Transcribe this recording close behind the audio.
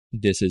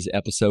This is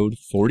episode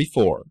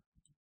 44.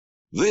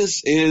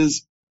 This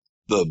is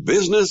The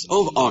Business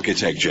of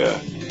Architecture.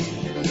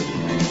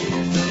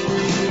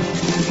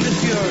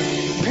 If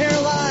you're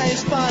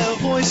paralyzed by a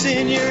voice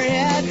in your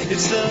head,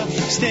 it's the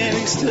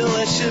standing still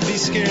that should be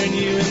scaring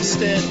you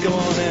instead. Go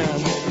on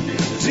and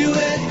do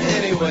it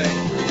anyway.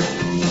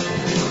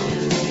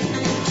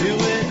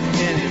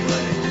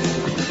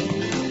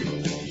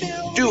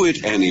 Do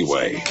it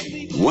anyway.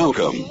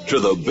 Welcome to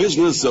the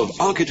Business of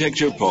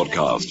Architecture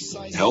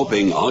podcast,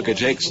 helping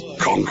architects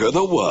conquer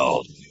the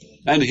world.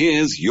 And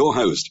here's your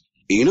host,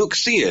 Enoch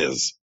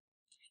Sears.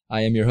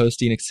 I am your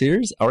host, Enoch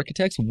Sears.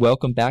 Architects,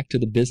 welcome back to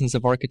the Business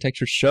of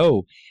Architecture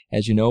show.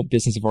 As you know,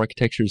 Business of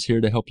Architecture is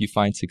here to help you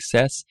find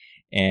success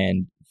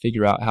and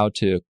figure out how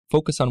to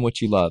focus on what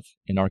you love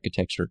in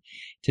architecture.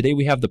 Today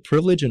we have the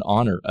privilege and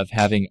honor of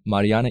having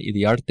Mariana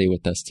Iriarte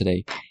with us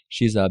today.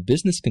 She's a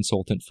business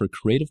consultant for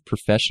creative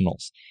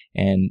professionals,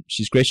 and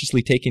she's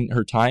graciously taking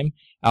her time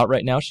out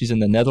right now. She's in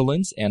the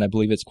Netherlands, and I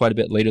believe it's quite a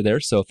bit later there.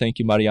 So thank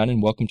you, Mariana,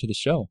 and welcome to the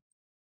show.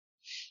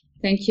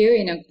 Thank you,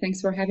 Enoch. Thanks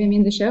for having me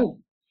in the show.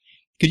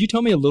 Could you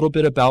tell me a little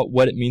bit about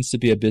what it means to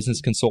be a business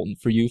consultant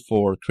for you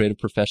for creative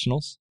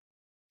professionals?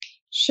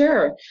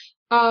 Sure.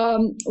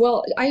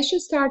 Well, I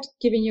should start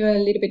giving you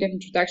a little bit of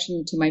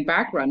introduction to my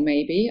background,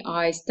 maybe.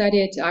 I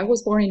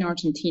was born in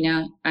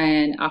Argentina,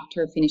 and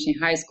after finishing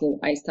high school,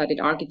 I studied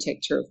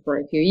architecture for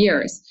a few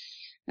years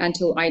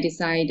until I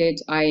decided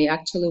I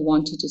actually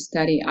wanted to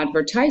study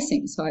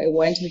advertising. So I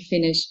went and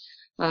finished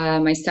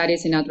my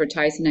studies in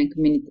advertising and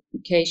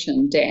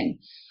communication then.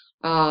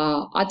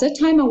 At that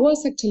time, I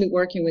was actually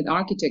working with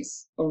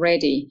architects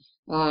already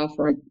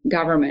for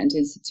government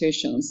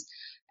institutions.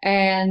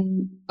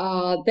 And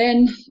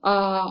then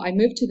I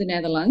moved to the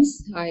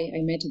Netherlands. I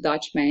met a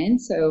Dutch man,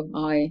 so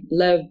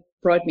love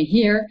brought me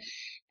here.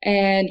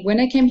 And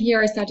when I came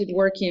here, I started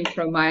working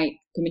from my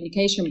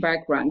communication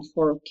background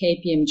for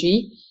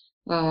KPMG,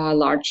 a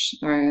large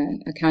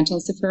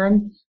accountancy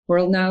firm,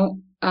 world now.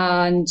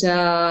 And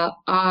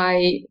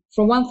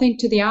from one thing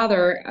to the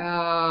other,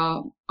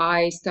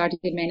 I started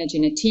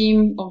managing a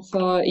team of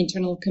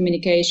internal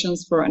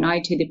communications for an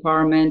IT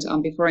department.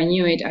 And before I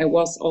knew it, I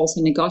was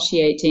also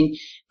negotiating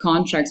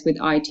contracts with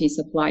IT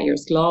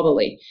suppliers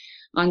globally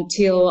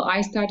until I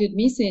started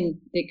missing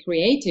the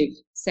creative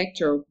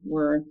sector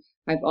where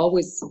I've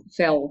always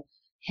felt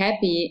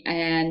happy.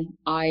 And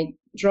I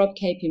dropped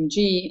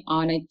KPMG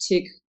and I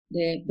took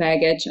the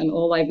baggage and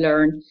all I've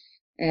learned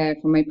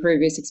from my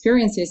previous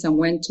experiences and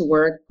went to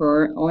work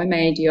for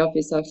OMA, the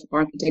Office of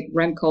Architect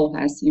Rem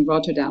Koolhaas in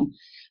Rotterdam,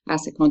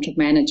 as a contract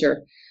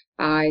manager.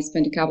 I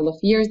spent a couple of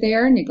years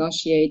there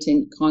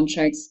negotiating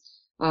contracts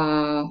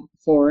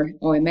for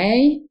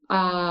OMA,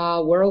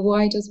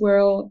 worldwide as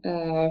well,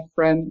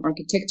 from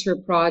architecture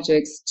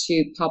projects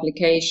to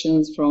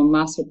publications, from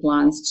master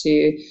plans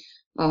to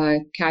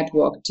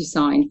catwalk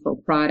design for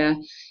Prada.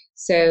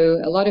 So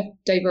a lot of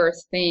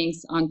diverse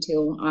things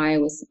until I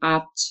was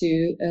up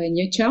to a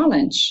new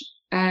challenge.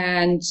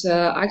 And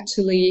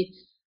actually,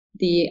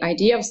 the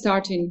idea of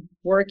starting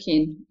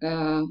working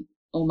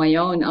on my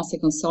own as a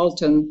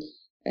consultant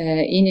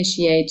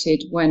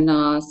initiated when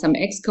some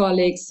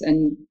ex-colleagues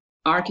and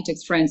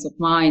architects friends of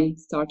mine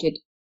started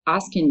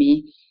asking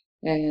me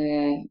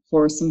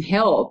for some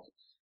help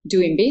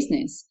doing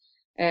business.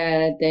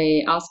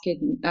 They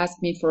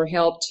asked me for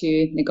help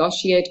to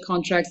negotiate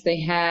contracts they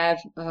have.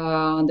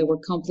 They were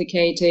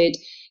complicated.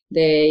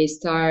 They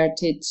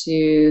started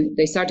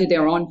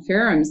their own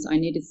firms. I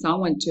needed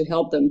someone to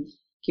help them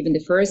given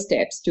the first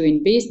steps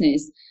doing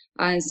business.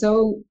 And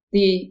so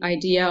the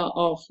idea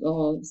of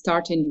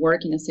starting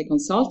working as a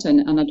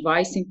consultant and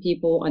advising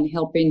people and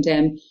helping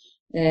them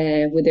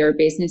with their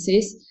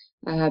businesses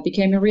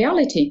became a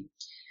reality.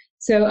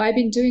 So I've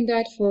been doing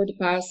that for the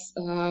past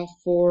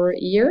 4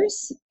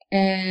 years.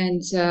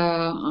 And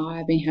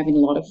I've been having a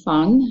lot of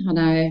fun, and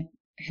I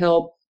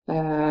help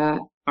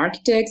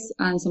architects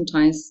and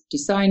sometimes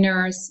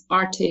designers,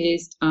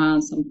 artists,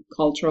 and some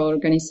cultural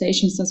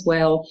organizations as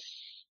well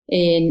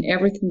in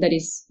everything that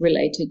is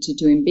related to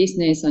doing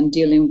business and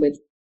dealing with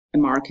a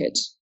market.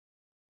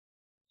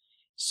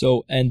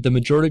 So, and the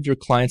majority of your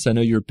clients, I know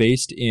you're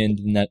based in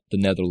the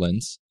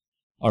Netherlands.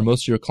 Are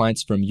most of your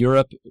clients from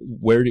Europe?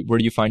 Where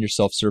do you find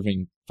yourself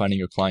finding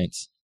your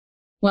clients?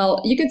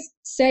 Well, you could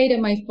say that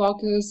my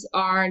focus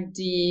are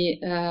the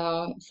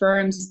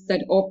firms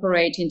that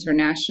operate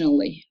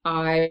internationally.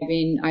 I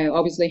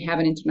obviously have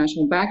an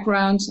international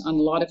background and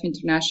a lot of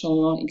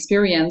international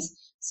experience,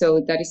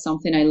 so that is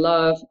something I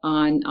love,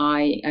 and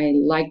I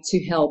like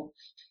to help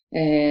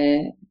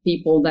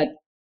people that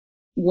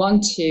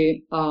want to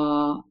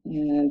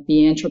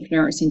be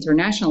entrepreneurs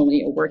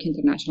internationally or work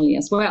internationally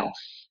as well.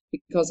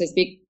 Because I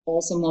speak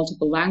also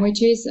multiple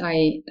languages,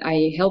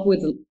 I help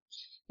with a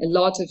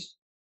lot of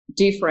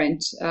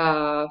different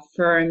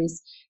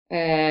firms,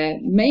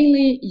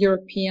 mainly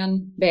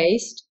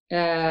European-based,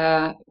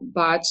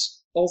 but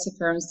also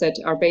firms that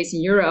are based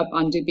in Europe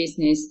and do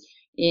business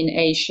in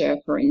Asia,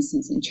 for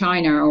instance, in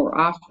China or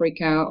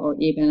Africa or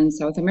even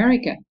South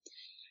America.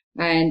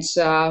 And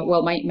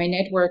well, my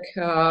network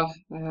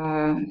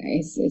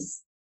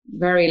is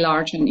very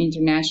large and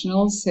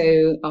international.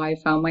 So I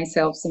found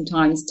myself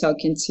sometimes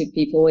talking to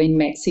people in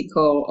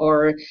Mexico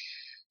or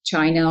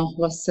China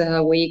last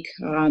week.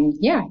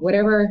 Yeah,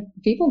 wherever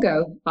people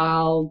go,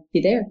 I'll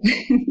be there.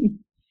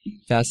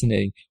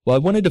 Fascinating. Well, I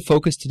wanted to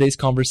focus today's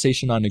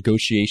conversation on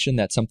negotiation.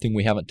 That's something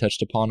we haven't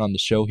touched upon on the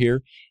show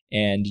here.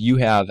 And you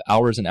have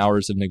hours and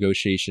hours of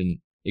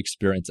negotiation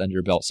experience under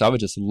your belt. So I would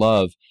just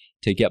love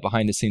to get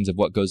behind the scenes of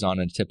what goes on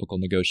in a typical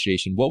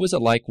negotiation. What was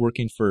it like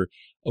working for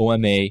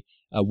OMA?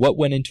 What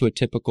went into a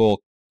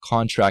typical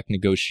contract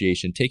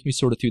negotiation? Take me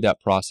sort of through that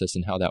process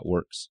and how that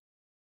works.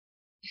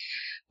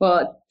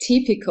 Well,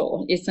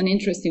 typical is an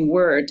interesting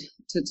word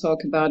to talk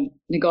about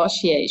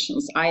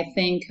negotiations. I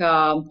think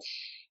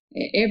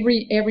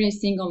every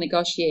single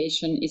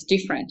negotiation is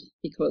different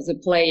because the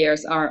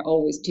players are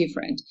always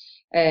different.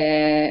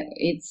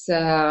 It's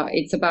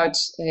about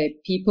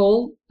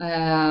people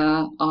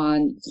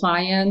on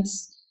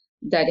clients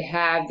that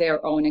have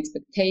their own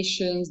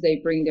expectations. They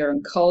bring their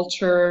own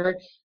culture.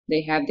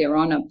 They have their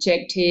own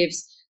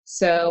objectives.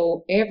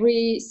 So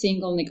every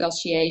single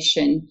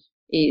negotiation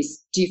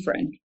is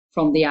different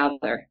from the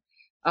other.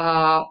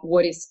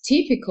 What is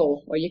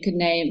typical, or you could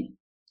name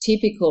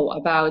typical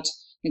about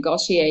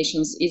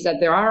negotiations, is that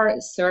there are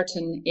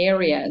certain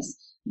areas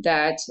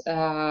that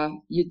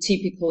you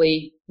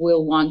typically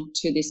will want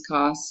to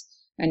discuss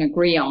and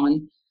agree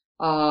on,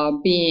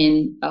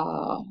 being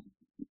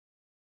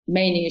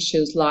main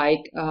issues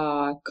like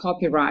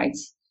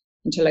copyrights,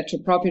 intellectual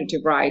property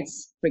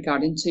rights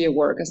regarding to your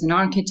work as an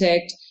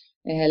architect,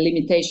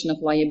 limitation of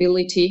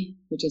liability,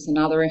 which is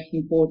another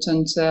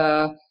important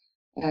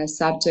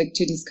subject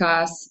to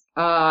discuss,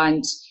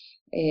 and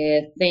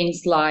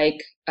things like,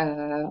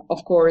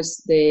 of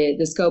course,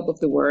 the scope of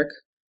the work,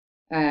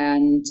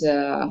 and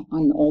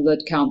all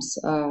that comes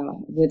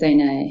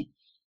within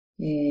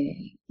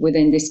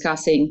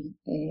discussing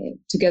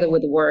together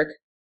with the work,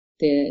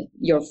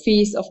 your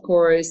fees, of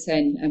course,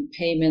 and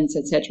payments,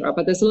 etc.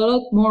 But there's a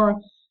lot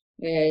more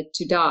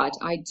to that.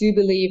 I do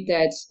believe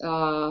that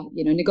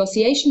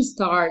negotiation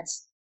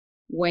starts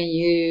when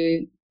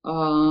you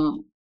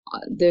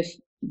the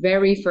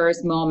very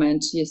first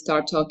moment you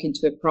start talking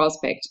to a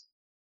prospect.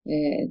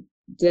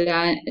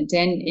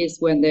 Then is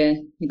when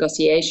the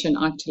negotiation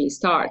actually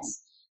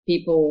starts.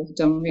 People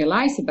don't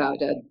realize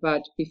about it,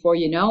 but before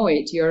you know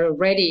it, you're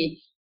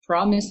already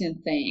promising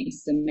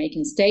things and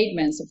making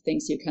statements of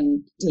things you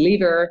can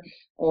deliver,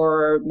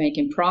 or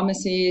making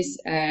promises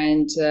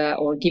and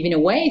or giving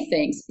away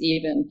things,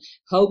 even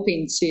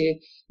hoping to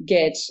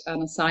get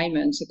an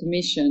assignment, a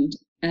commission,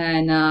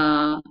 and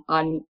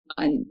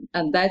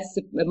that's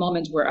the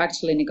moment where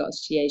actually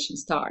negotiation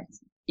starts,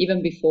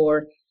 even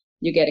before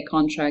you get a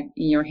contract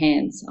in your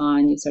hands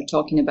and you start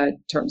talking about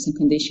terms and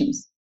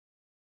conditions.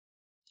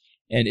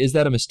 And is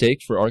that a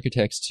mistake for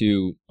architects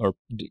or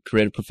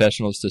creative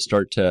professionals to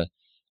start to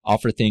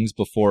offer things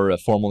before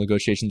formal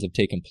negotiations have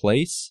taken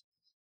place?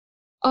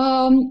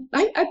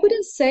 I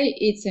wouldn't say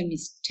it's a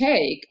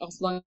mistake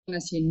as long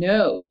as you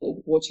know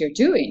what you're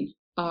doing.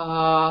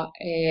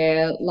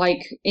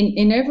 Like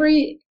in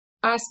every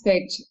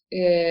aspect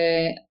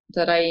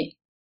that I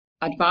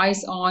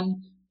advise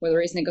on, whether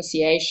it's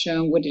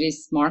negotiation, whether it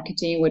is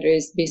marketing, whether it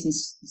is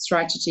business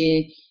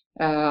strategy,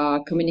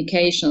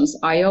 communications,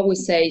 I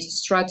always say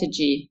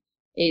strategy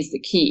is the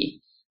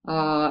key.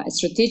 A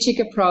strategic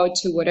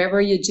approach to whatever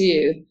you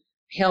do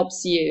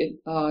helps you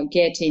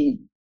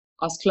getting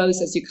as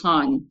close as you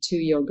can to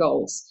your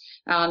goals.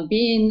 And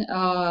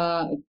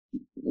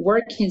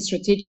working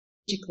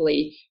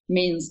strategically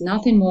means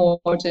nothing more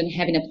than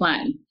having a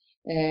plan,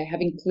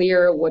 having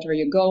clear what are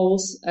your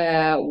goals,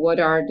 what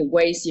are the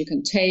ways you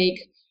can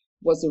take,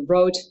 what's the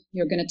road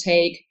you're going to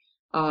take,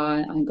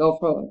 and go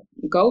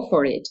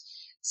for it.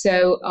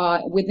 So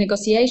with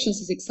negotiations,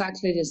 it's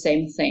exactly the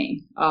same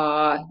thing.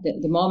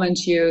 The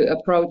moment you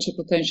approach a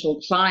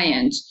potential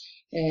client,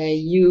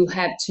 you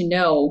have to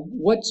know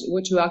what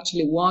you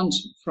actually want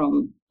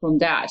from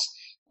that,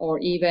 or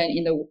even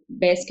in the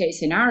best case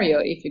scenario,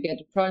 if you get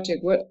a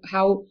project,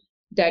 how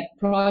that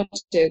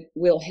project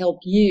will help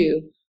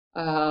you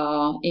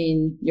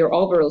in your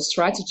overall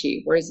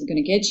strategy. Where is it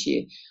going to get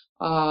you?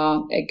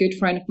 A good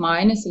friend of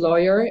mine is a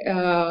lawyer,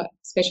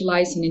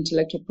 specialized in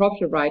intellectual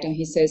property right, and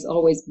he says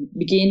always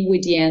begin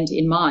with the end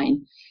in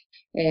mind.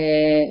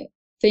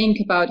 Think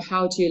about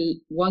how do you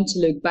want to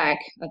look back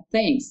at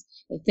things.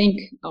 Think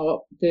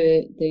of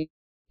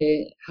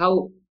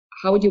how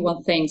do you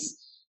want things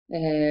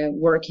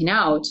working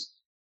out.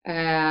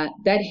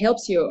 That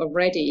helps you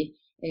already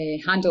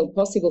handle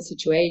possible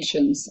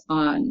situations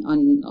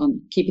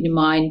on keeping in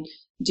mind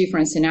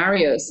different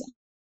scenarios.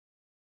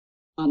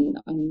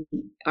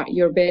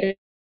 You're better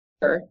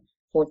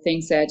for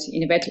things that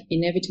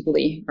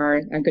inevitably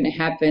are going to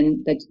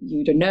happen that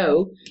you don't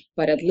know,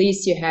 but at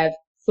least you have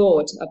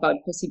thought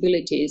about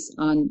possibilities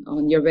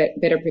and you're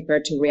better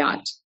prepared to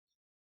react.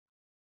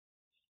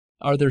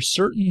 Are there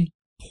certain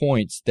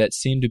points that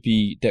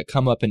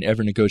come up in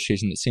every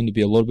negotiation that seem to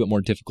be a little bit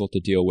more difficult to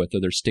deal with? Are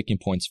there sticking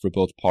points for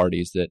both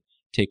parties that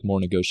take more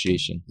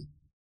negotiation?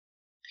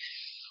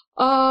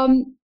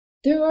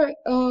 There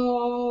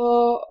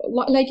are,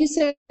 like you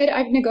said,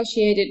 I've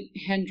negotiated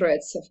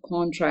hundreds of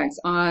contracts,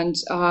 and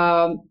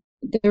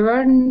there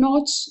are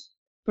not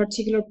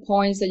particular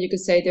points that you could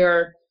say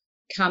they're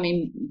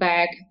coming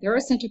back. There are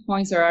center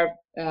points that are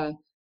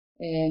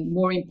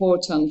more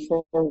important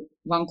for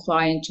one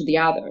client to the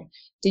other.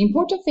 The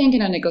important thing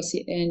in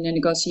a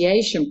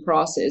negotiation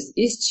process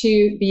is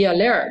to be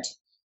alert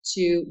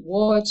to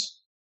what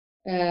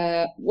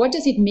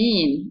does it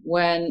mean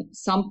when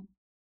some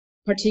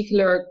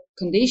particular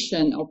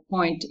condition or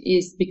point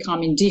is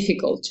becoming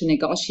difficult to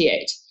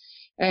negotiate.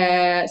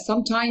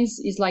 Sometimes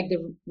it's like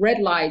the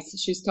red lights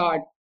should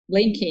start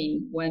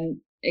blinking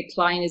when a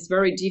client is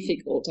very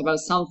difficult about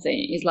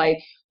something. It's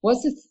like,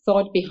 what's the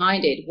thought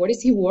behind it? What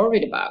is he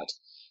worried about?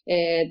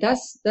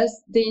 That's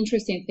the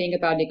interesting thing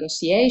about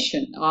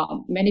negotiation.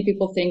 Many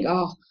people think,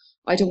 oh,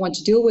 I don't want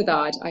to deal with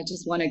that. I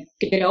just want to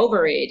get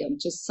over it and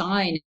just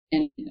sign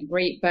and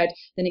agree. But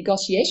the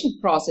negotiation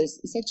process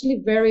is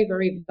actually very,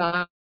 very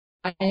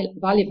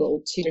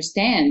valuable to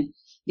understand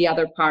the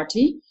other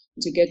party,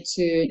 to get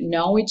to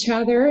know each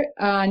other,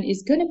 and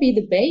it's going to be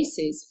the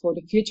basis for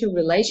the future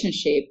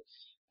relationship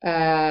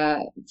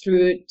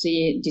through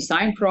the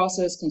design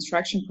process,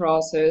 construction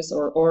process,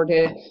 or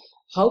the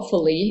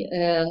hopefully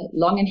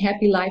long and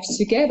happy lives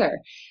together.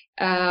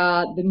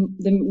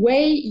 The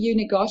way you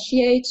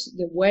negotiate,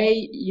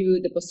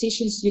 the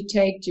positions you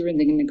take during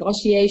the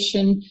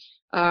negotiation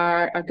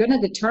are going to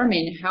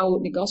determine how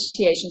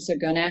negotiations are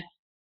going to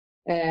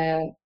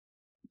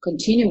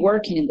continue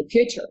working in the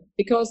future.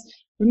 Because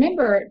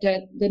remember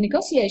that the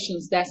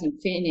negotiations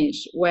doesn't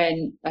finish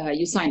when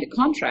you sign the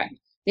contract.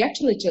 They're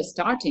actually just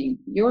starting.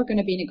 You're going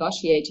to be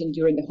negotiating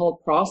during the whole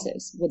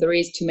process, whether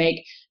it's to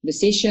make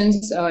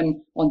decisions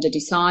on the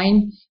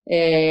design,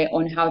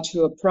 on how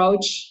to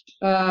approach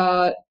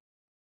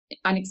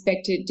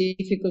unexpected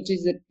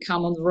difficulties that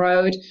come on the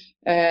road,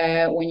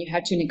 when you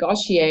have to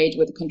negotiate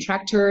with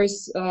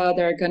contractors that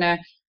are going to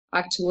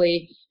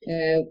actually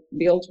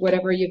build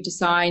whatever you've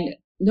designed.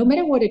 No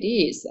matter what it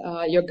is,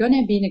 you're going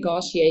to be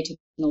negotiating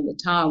all the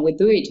time. We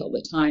do it all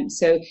the time.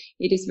 So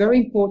it is very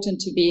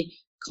important to be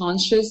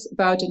conscious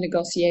about the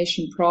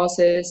negotiation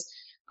process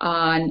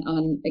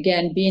and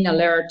again, being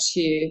alert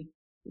to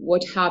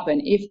what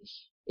happened. If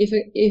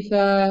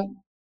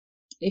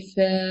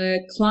a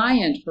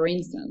client, for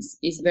instance,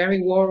 is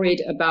very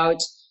worried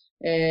about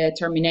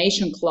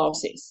termination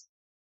clauses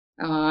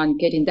and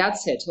getting that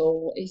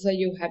settled, is that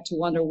you have to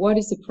wonder, what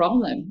is the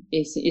problem?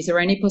 Is there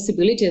any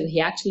possibility that he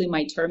actually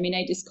might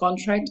terminate this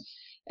contract?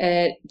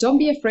 Don't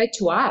be afraid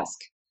to ask.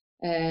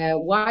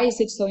 Why is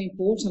it so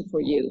important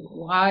for you?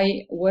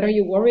 What are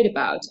you worried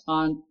about?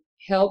 And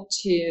help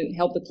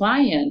the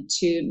client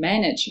to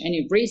manage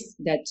any risk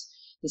that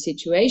the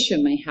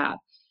situation may have.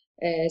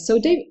 There's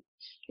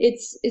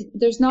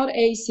not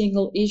a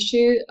single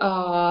issue.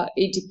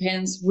 It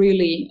depends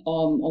really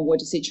on what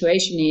the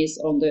situation is,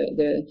 on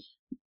the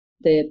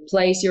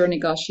place you're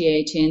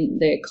negotiating,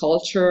 the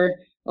culture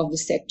of the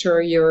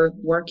sector you're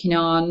working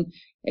on.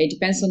 It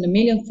depends on a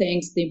million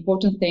things. The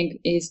important thing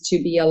is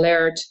to be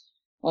alert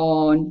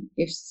on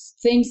if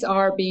things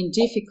are being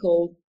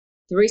difficult,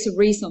 there is a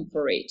reason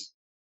for it.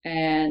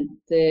 And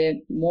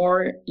the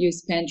more you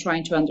spend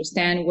trying to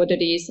understand what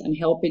it is and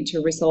helping to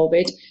resolve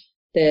it,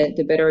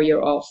 the better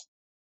you're off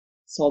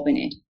solving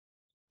it.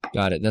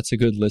 Got it. That's a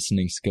good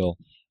listening skill.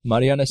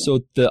 Mariana, so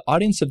the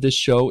audience of this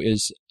show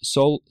is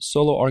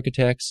solo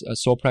architects,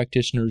 sole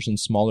practitioners, and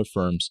smaller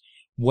firms.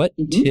 What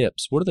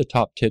tips, what are the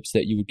top tips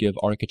that you would give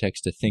architects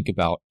to think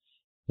about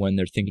when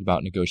they're thinking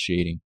about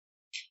negotiating?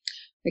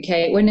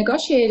 Okay, when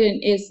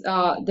negotiating is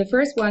the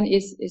first one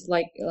is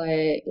like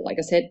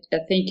I said,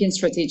 thinking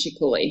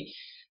strategically.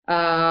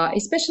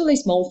 Especially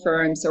small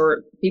firms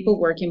or people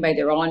working by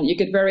their own, you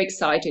get very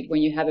excited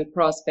when you have a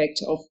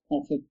prospect of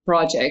a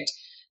project,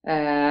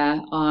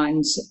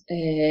 and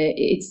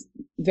it's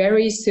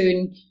very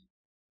soon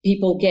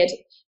people get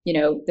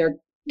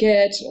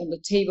on the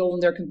table on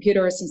their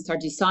computers and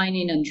start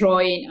designing and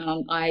drawing.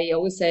 And I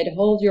always said,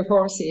 hold your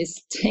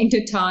horses, take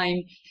the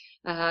time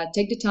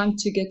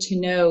to get to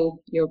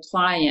know your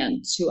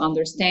client, to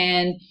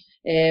understand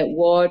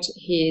what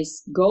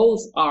his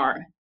goals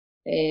are.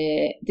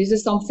 This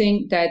is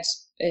something that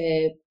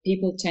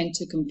people tend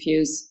to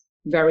confuse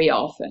very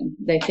often.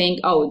 They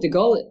think, oh, the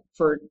goal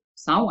for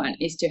someone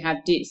is to have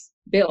this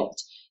built.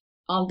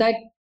 That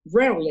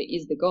rarely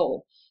is the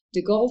goal.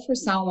 The goal for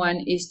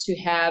someone is to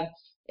have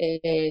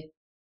a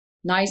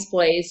nice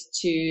place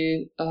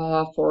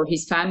for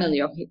his family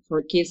or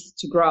for kids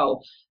to grow.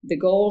 The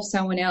goal of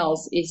someone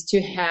else is to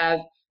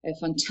have a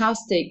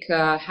fantastic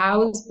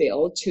house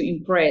built to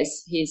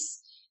impress his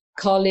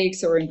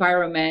colleagues or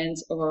environment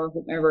or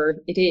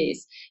whomever it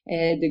is.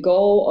 The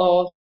goal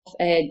of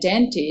a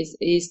dentist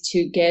is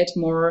to get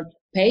more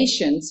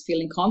patients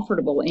feeling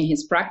comfortable in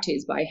his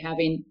practice by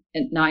having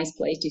a nice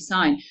place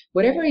designed.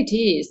 Whatever it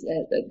is,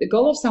 the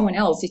goal of someone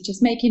else is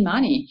just making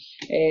money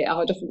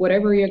out of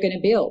whatever you're going to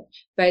build.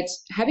 But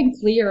having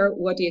clear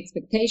what the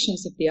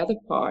expectations of the other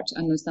part,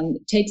 understand,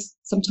 takes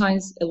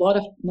sometimes a lot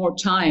of more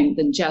time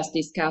than just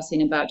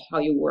discussing about how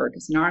you work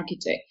as an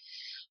architect.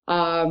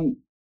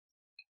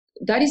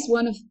 That is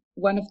one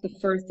of the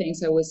first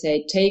things I would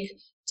say.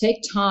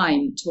 Take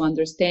time to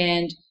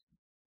understand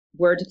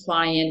where the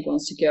client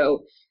wants to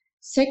go.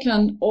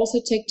 Second, also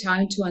take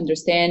time to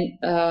understand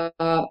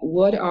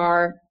what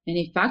are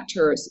any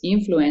factors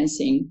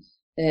influencing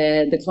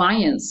the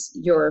clients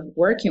you're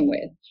working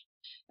with.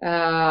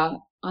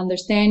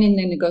 Understand in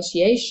the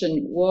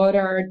negotiation what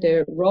are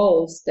the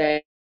roles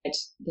that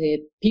the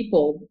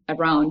people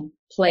around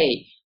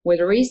play.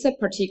 Whether it's a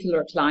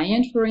particular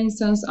client, for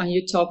instance, and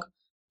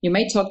you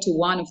may talk to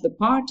one of the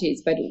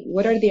parties, but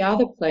what are the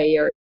other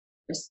players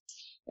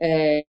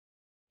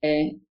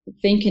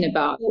thinking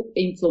about who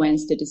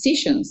influence the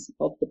decisions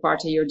of the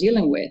party you're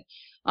dealing with?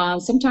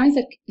 Sometimes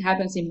that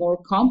happens in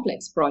more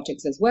complex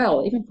projects as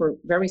well, even for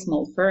very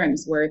small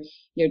firms where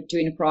you're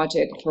doing a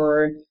project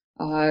for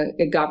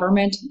a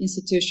government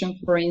institution,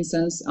 for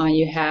instance, and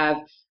you have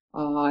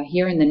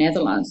here in the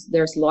Netherlands,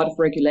 there's a lot of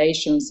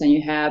regulations, and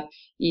you have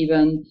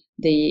even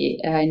the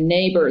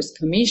neighbors'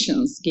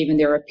 commissions giving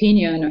their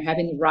opinion or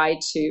having the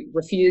right to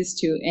refuse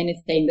to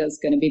anything that's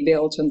going to be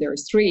built on their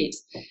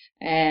streets,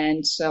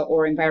 and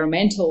or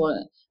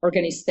environmental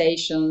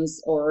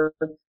organizations or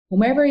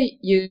whomever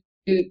you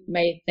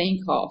may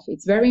think of.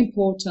 It's very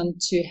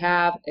important to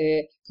have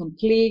a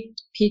complete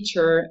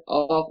picture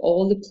of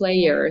all the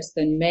players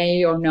that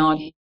may or not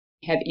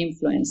have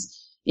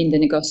influence in the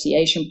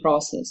negotiation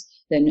process.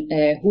 Then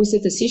who's the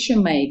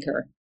decision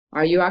maker?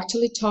 Are you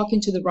actually talking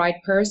to the right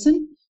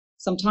person?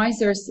 Sometimes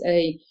there's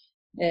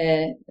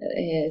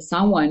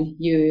someone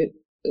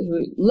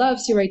who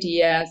loves your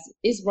ideas,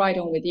 is right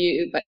on with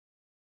you, but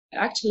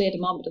actually at the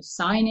moment of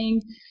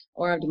signing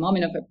or at the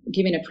moment of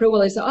giving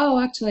approval is, oh,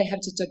 actually I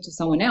have to talk to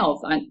someone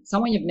else, and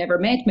someone you've never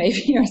met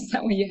maybe, or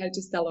someone you have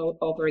to start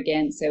over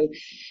again. So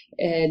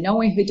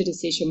knowing who the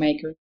decision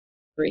maker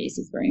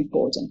is very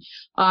important.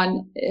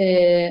 And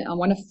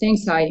one of the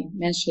things I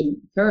mentioned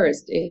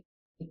first is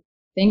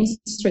think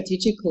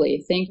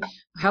strategically. Think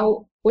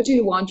what do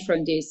you want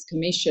from this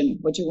commission?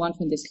 What do you want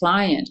from this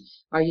client?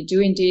 Are you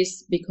doing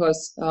this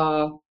because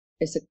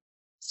it's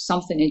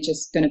something that's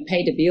just going to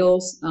pay the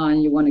bills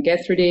and you want to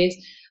get through this?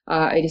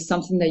 It is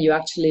something that you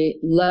actually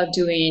love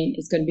doing.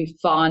 It's going to be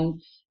fun.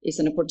 It's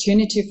an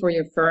opportunity for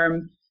your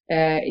firm.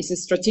 It's a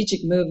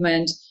strategic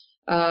movement.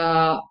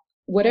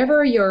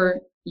 Whatever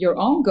your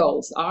own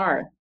goals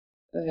are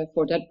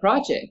for that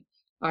project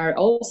are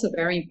also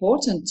very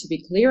important to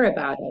be clear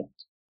about it,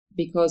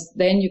 because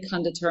then you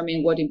can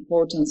determine what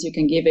importance you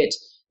can give it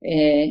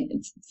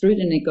through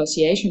the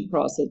negotiation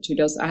process to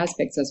those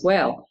aspects as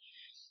well.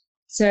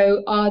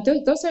 So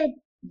those are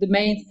the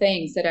main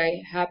things that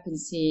I happen to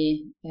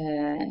see.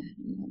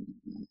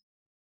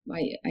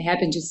 I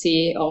happen to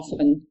see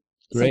often.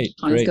 Great,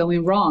 sometimes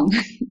going wrong.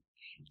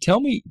 Tell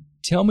me,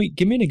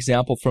 give me an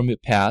example from the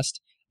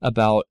past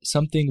about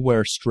something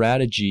where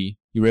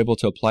you were able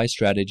to apply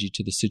strategy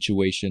to the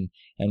situation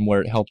and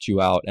where it helped you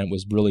out and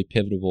was really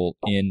pivotal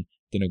in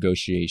the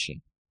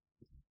negotiation.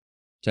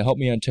 To help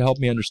me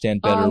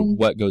understand better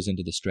what goes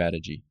into the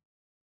strategy.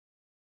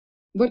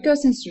 What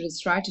goes into the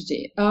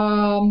strategy?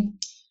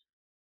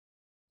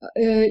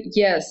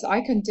 Yes,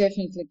 I can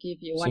definitely give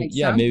you one example.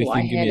 Yeah, maybe if you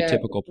can give me a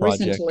typical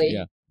project. Recently,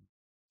 yeah.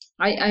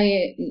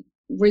 I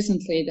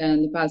recently,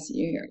 in the past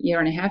year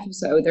and a half or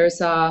so, there's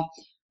a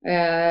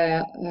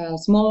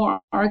small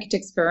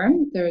architects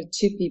firm. There are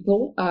two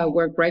people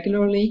work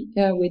regularly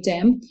with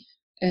them,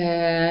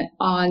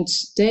 and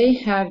they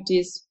have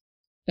this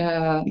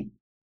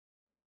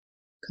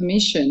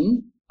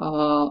commission,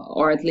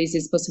 or at least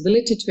this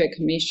possibility to a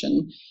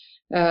commission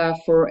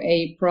for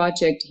a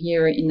project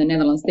here in the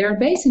Netherlands. They are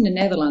based in the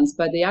Netherlands,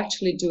 but they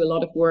actually do a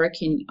lot of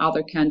work in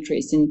other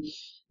countries, in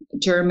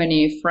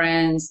Germany,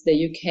 France,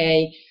 the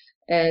UK.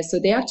 So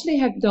they actually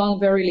have done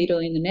very little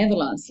in the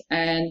Netherlands.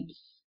 And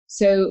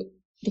so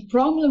the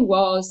problem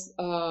was,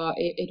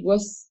 it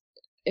was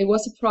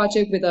a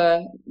project with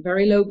a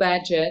very low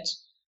budget,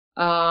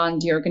 and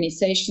the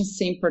organization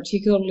seemed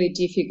particularly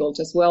difficult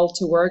as well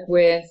to work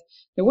with.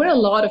 There were a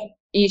lot of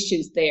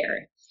issues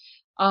there.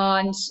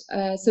 And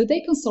so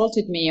they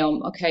consulted me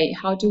on, okay,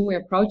 how do we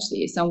approach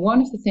this? And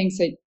one of the things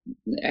that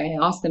I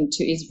asked them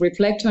to is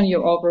reflect on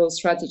your overall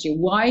strategy.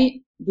 Why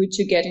would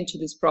you get into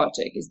this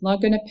project? It's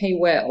not going to pay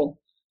well.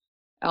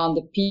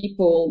 The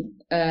people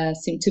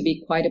seem to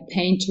be quite a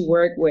pain to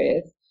work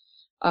with.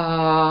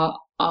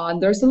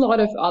 And there's a lot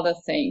of other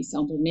things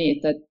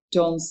underneath that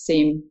don't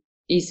seem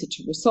easy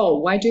to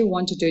resolve. Why do you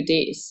want to do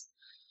this?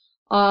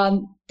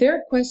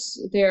 Their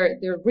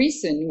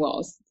reason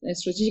was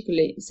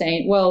strategically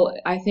saying, well,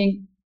 I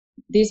think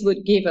this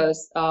would give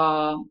us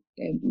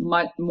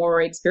much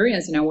more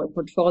experience in our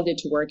portfolio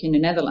to work in the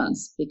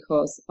Netherlands,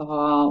 because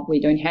we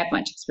don't have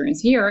much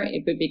experience here.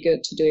 It would be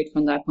good to do it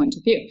from that point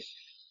of view.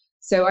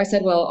 So I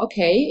said, well,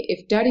 okay,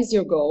 if that is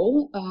your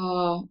goal,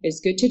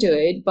 it's good to do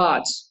it,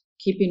 but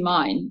keep in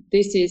mind,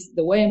 this is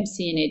the way I'm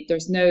seeing it.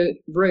 There's no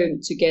room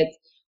to get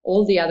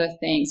all the other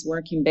things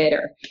working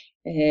better.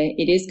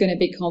 It is going to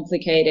be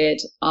complicated,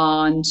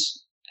 and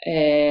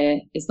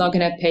it's not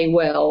going to pay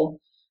well,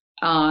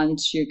 and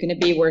you're going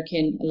to be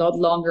working a lot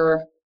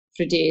longer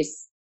for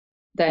this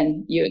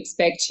than you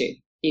expect to.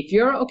 If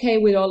you're okay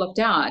with all of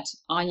that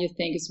and you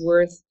think it's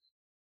worth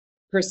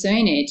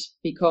pursuing it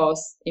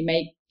because it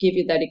may give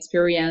you that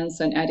experience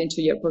and add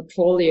into your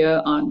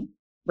portfolio and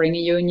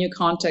bringing you a new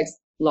context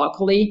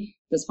locally,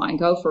 that's fine,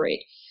 go for it.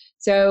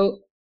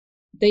 So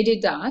they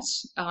did that,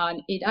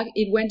 and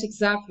it went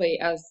exactly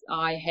as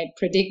I had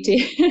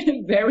predicted.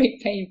 Very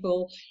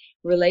painful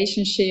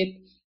relationship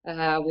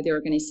with the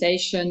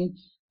organization.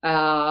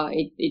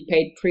 It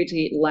paid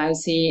pretty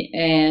lousy,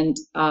 and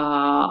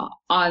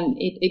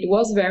it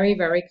was very,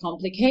 very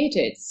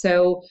complicated.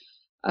 So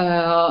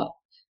was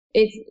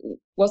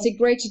it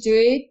great to do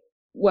it?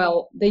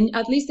 Well,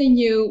 at least they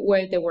knew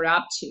where they were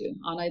up to,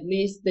 and at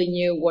least they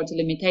knew what the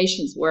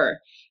limitations were.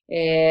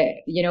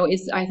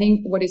 I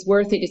think what is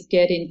worth it is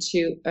getting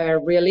to a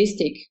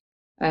realistic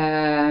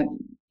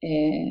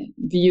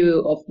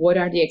view of what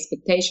are the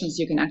expectations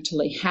you can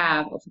actually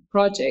have of a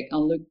project,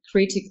 and look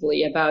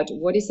critically about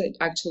what is it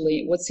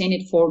actually, what's in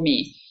it for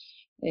me,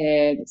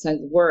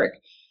 besides the work.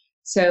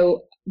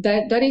 So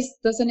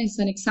that's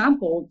an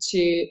example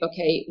to,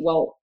 okay,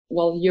 well,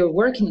 while you're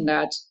working on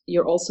that,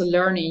 you're also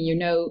learning,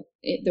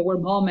 there were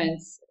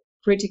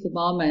critical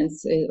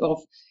moments of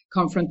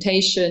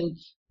confrontation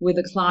with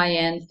the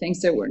client,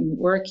 things that weren't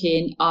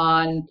working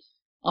on.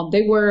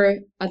 They were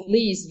at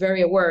least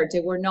very aware. They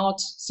were not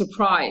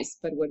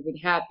surprised by what would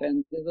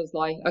happen. It was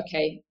like,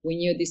 okay, we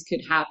knew this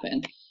could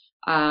happen.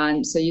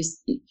 And so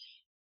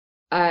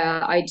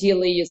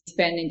ideally you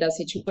spend in that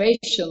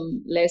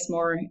situation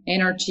more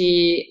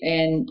energy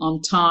and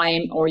on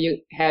time, or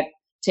you have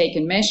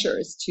taken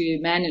measures to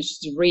manage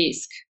the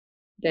risk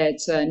that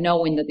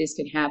knowing that this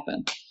could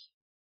happen.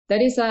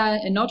 That is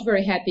a not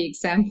very happy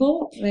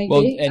example, maybe.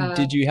 Well, and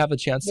did you have a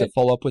chance to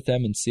follow up with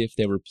them and see if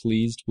they were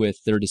pleased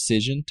with their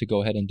decision to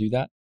go ahead and do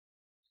that?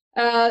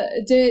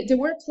 They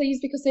were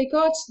pleased because they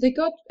got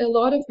a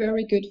lot of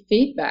very good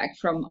feedback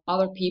from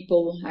other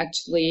people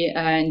actually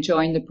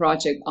enjoying the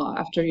project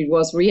after it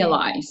was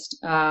realized.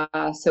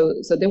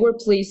 So they were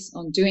pleased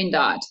on doing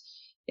that.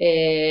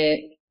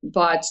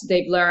 But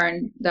they've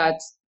learned that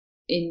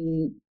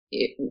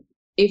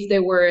if they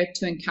were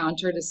to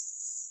encounter the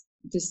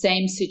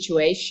same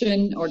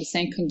situation or the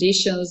same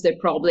conditions, they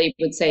probably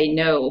would say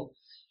no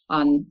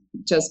and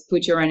just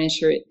put your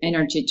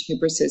energy to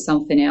pursue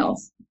something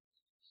else.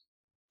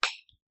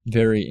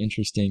 Very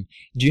interesting.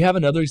 Do you have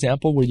another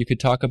example where you could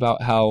talk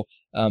about how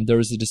there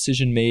was a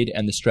decision made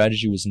and the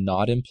strategy was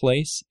not in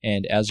place,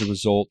 and as a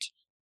result,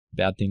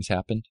 bad things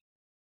happened?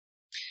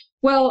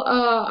 Well,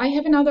 I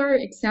have another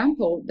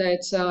example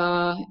that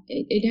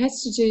it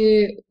has to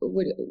do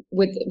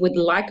with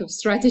lack of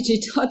strategy.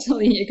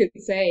 Totally, you could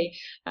say.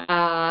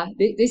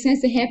 This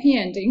has a happy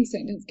ending, so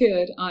it's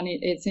good, and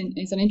it's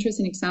an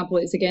interesting example.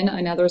 It's again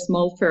another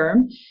small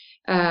firm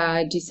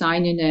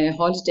designing a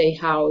holiday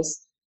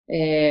house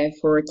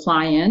for a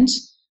client,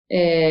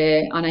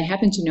 and I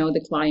happen to know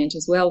the client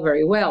as well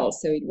very well.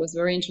 So it was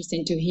very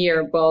interesting to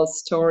hear both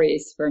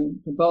stories from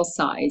both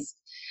sides.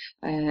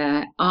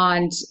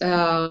 And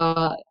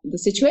the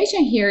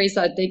situation here is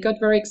that they got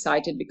very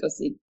excited because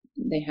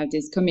they have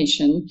this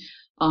commission,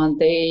 and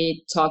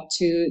they talked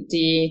to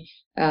the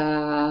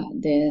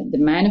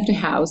man of the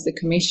house, the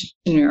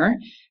commissioner,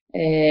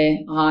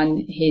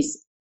 on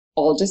his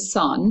oldest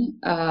son.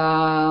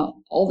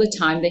 All the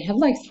time they have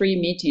like 3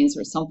 meetings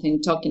or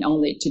something, talking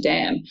only to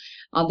them.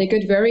 They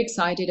got very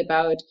excited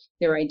about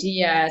their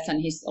ideas,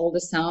 and his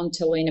oldest son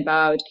telling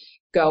about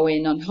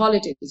going on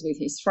holidays with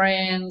his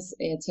friends,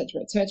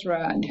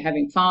 etc., and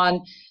having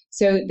fun.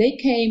 So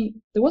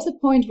there was a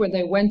point where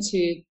they went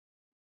to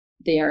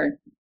their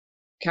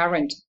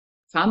current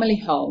family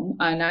home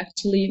and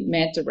actually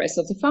met the rest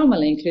of the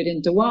family,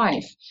 including the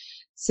wife.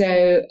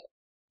 So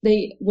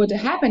what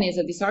happened is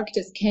that these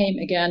architects came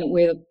again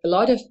with a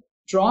lot of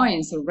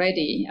drawings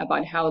already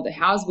about how the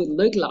house would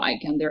look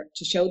like, and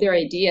to show their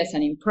ideas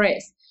and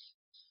impress.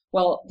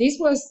 Well, this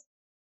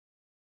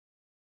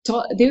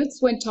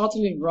went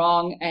totally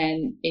wrong,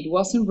 and it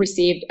wasn't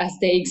received as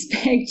they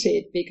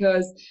expected,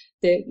 because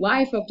the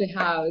wife of the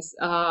house,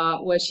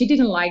 she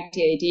didn't like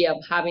the idea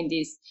of having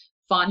this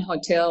fun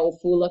hotel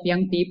full of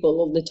young people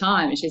all the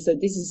time. She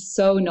said, this is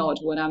so not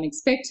what I'm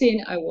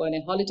expecting. I want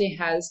a holiday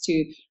house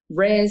to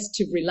rest,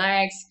 to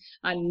relax,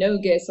 and no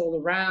guests all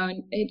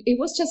around. It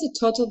was just a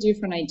total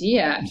different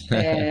idea,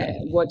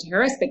 what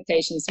her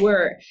expectations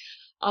were.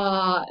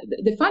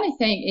 The funny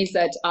thing is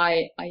that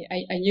I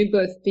knew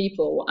both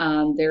people,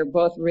 and they're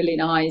both really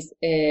nice,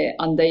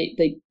 and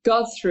they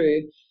got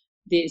through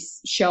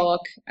this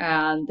shock,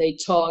 and they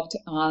talked,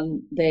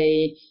 and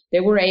they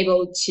were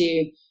able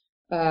to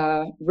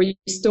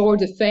restore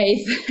the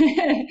faith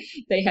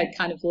they had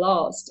kind of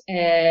lost.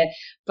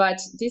 But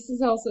this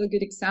is also a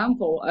good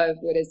example of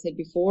what I said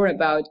before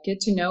about get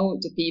to know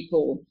the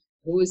people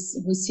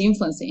who's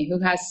influencing, who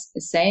has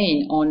a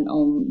say on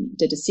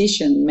the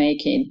decision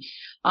making,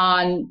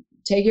 and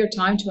take your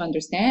time to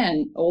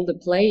understand all the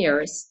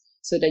players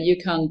so that you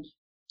can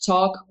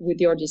talk with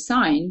your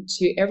design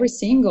to every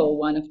single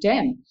one of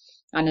them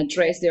and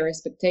address their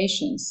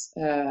expectations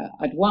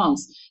at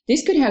once.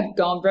 This could have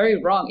gone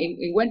very wrong.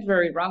 It went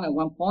very wrong at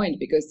one point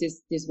because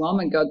this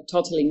woman got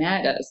totally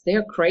mad at us.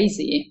 They're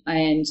crazy.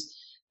 And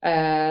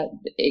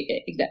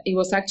it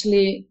was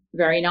actually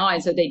very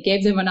nice. So they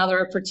gave them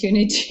another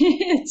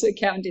opportunity to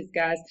come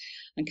discuss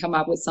and come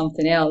up with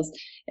something else.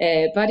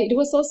 But it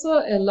was also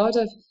a lot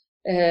of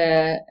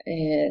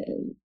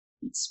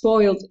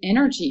spoiled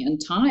energy and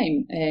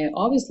time,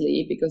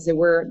 obviously, because they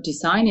were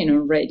designing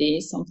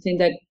already something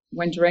that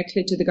went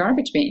directly to the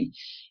garbage bin.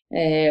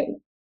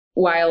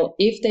 While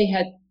if they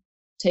had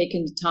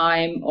taken the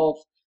time of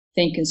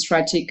thinking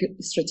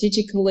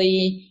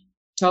strategically,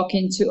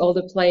 talking to all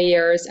the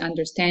players,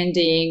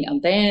 understanding,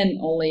 and then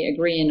only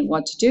agreeing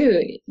what to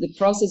do, the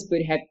process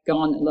would have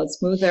gone a lot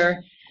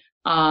smoother.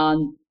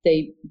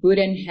 They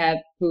wouldn't have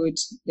put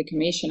the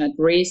commission at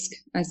risk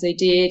as they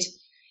did.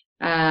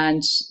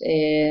 And,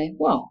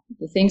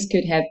 the things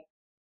could have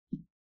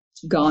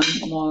gone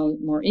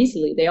more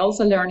easily. They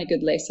also learned a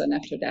good lesson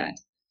after that.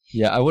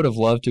 Yeah, I would have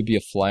loved to be a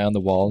fly on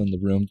the wall in the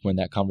room when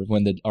the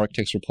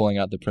architects were pulling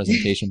out the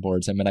presentation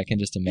boards. I mean, I can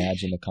just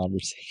imagine the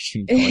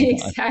conversation going on.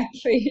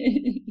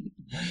 Exactly.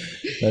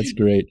 That's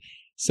great.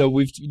 So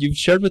you've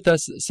shared with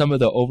us some of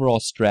the overall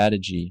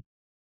strategy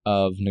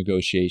of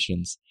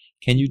negotiations.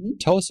 Can you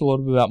tell us a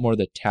little bit about more of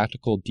the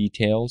tactical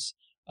details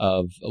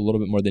of a little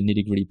bit more the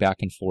nitty-gritty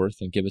back and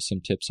forth, and give us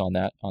some tips on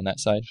that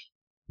side?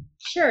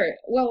 Sure.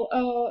 Well,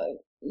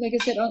 like I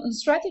said, on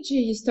strategy,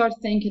 you start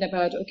thinking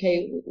about,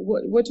 okay,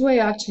 what do I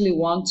actually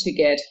want to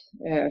get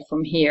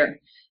from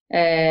here?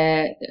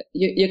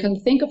 You can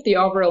think of the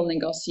overall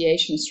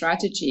negotiation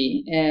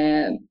strategy.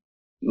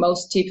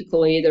 Most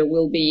typically, there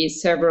will be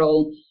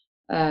several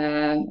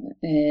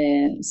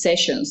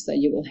sessions that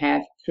you will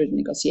have through the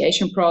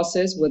negotiation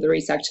process, whether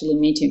it's actually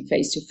meeting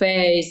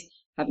face-to-face,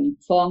 having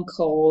phone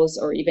calls,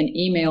 or even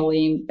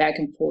emailing back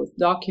and forth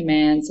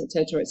documents,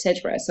 etc.,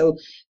 etc. So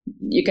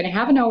you can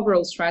have an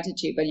overall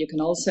strategy, but you can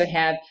also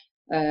have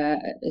a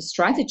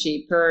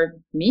strategy per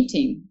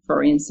meeting,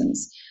 for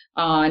instance.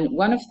 And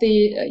one of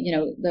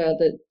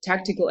the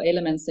tactical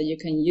elements that you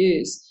can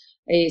use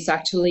is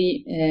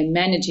actually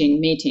managing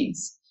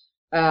meetings.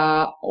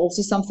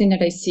 Also something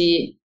that I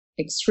see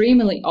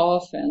extremely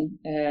often,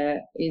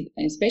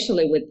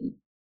 especially with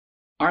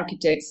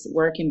architects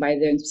working by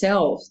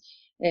themselves,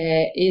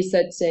 is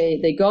that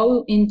they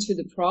go into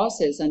the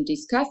process and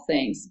discuss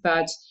things,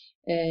 but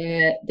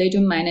they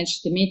don't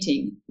manage the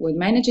meeting. With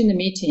managing the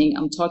meeting,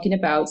 I'm talking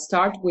about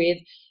start with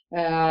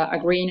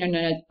agreeing on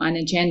an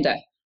agenda.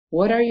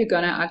 What are you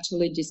going to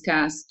actually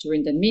discuss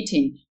during the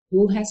meeting?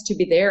 Who has to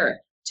be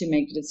there to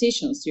make the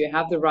decisions? Do you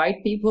have the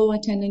right people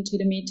attending to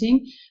the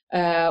meeting?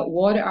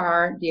 What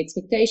are the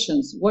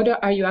expectations? What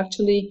are you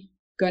actually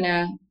going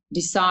to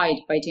decide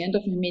by the end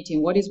of the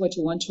meeting? What is what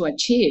you want to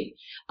achieve?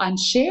 And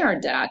share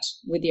that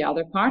with the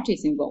other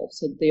parties involved,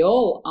 so they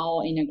all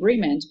are in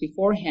agreement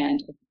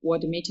beforehand of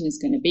what the meeting is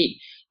going to be.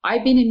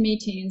 I've been in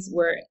meetings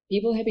where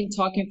people have been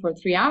talking for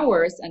 3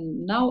 hours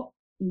and now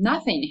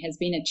nothing has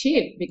been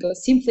achieved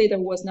because simply there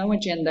was no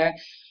agenda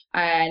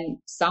and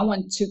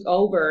someone took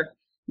over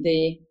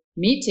the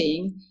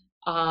meeting,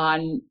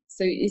 and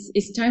so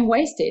it's time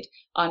wasted.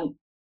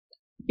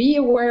 Be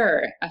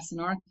aware as an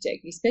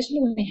architect,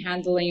 especially when you're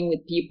handling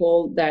with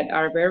people that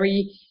are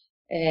very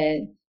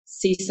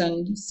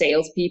seasoned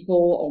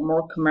salespeople or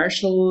more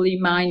commercially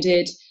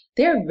minded.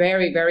 They're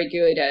very, very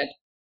good at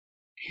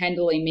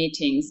handling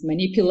meetings,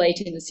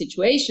 manipulating the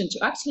situation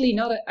to actually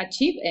not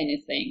achieve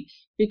anything,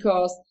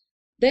 because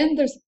then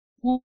there's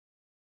a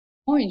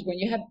point when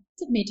you have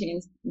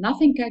meetings,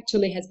 nothing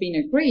actually has been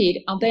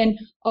agreed, and then,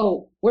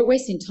 we're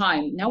wasting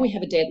time. Now we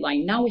have a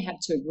deadline. Now we have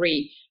to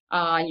agree.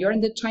 You're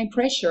under time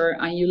pressure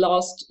and you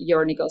lost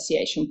your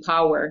negotiation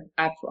power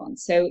upfront.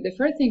 So the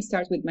first thing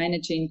starts with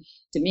managing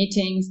the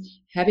meetings,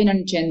 having an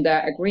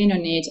agenda, agreeing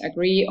on it,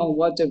 agree on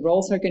what the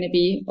roles are going to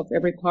be of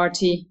every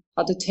party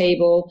at the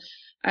table,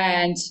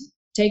 and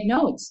take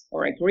notes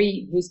or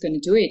agree who's going to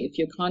do it. If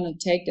you cannot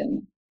take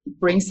them,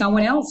 bring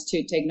someone else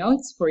to take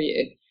notes for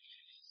you.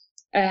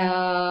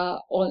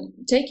 On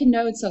taking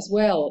notes as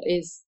well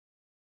is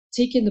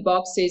ticking the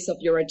boxes of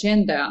your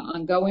agenda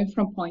and going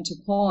from point to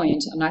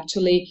point, and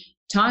actually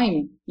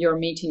time your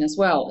meeting as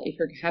well. If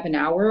you have an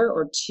hour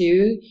or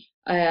two,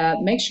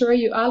 make sure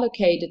you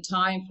allocate the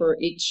time for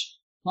each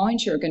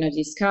point you're going to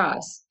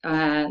discuss,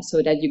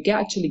 so that you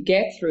actually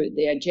get through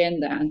the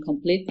agenda and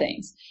complete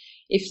things.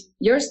 If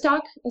you're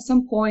stuck at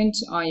some point,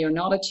 you're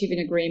not achieving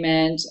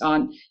agreement,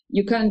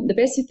 the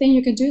best thing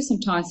you can do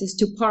sometimes is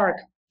to park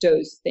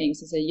those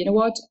things and say, you know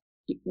what,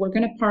 we're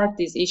going to park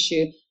this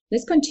issue.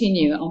 Let's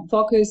continue and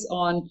focus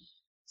on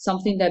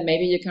something that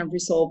maybe you can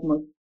resolve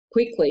more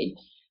quickly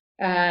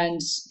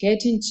and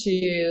get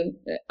into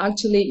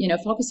actually,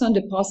 focus on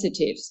the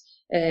positives.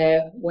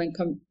 When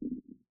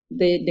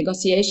the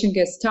negotiation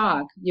gets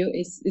stuck,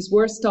 it's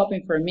worth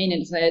stopping for a minute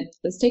and say,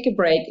 let's take a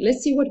break.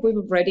 Let's see what we've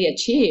already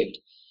achieved.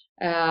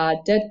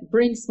 That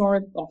brings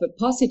more of a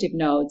positive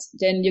note.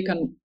 Then you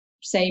can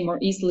say more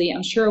easily,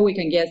 I'm sure we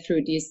can get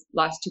through these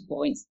last 2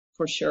 points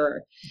for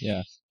sure.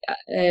 Yeah.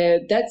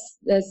 That's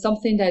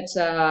something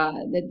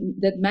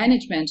that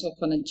management of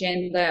an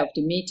agenda of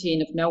the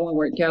meeting, of knowing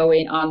where we're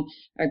going, on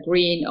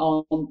agreeing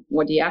on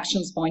what the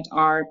actions points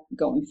are,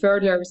 going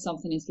further if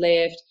something is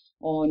left,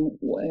 on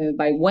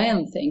by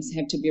when things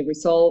have to be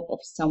resolved, or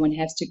someone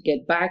has to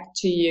get back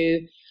to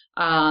you.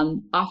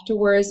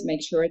 Afterwards,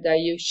 make sure that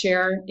you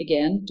share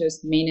again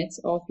just minutes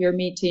of your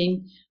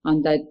meeting,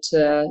 and that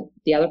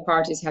the other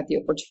parties have the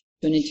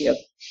opportunity of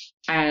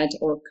add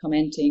or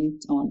commenting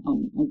on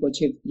what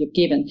you've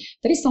given.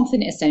 That is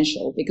something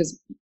essential,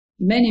 because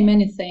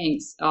many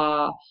things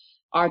are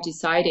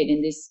decided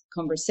in these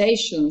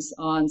conversations,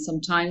 and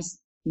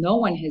sometimes no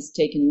one has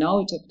taken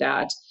note of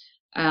that.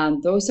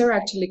 And those are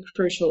actually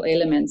crucial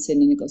elements in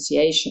the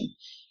negotiation.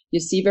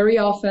 You see very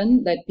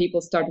often that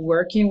people start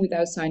working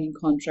without signing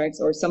contracts,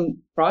 or some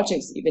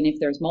projects, even if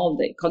they're small,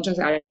 the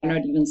contracts are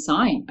not even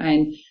signed.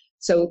 And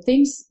so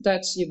things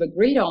that you've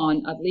agreed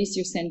on, at least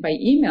you send by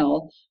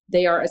email,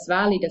 they are as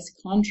valid as a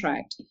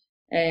contract.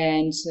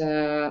 And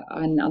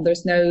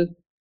there's no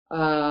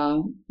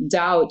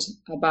doubt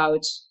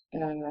about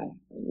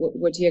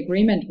what the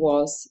agreement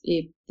was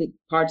if the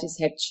parties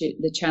have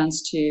the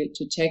chance to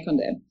check on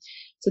them.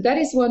 So that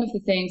is one of the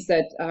things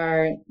that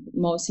are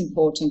most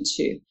important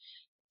too.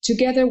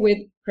 Together with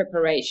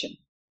preparation,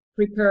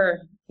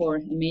 prepare for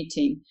a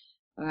meeting.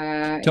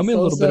 Tell me a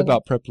little bit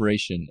about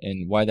preparation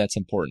and why that's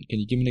important. Can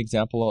you give me an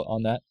example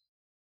on that?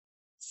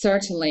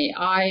 Certainly.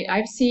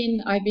 I've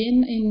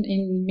been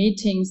in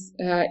meetings,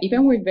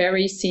 even with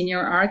very senior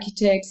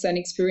architects and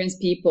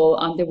experienced people,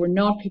 and they were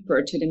not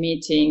prepared to the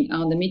meeting.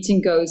 And the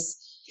meeting goes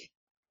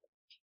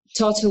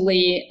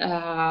totally,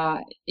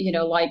 like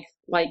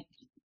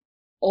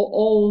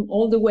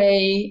all the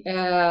way,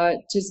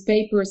 just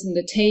papers on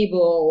the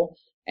table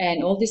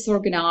and all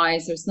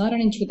disorganized. There's not an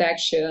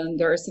introduction.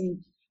 There are some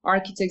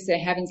architects that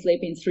haven't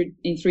slept in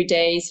 3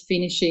 days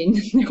finishing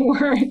the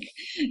work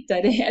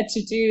that they had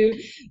to do.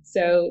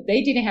 So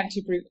they didn't have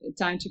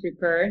time to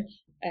prepare.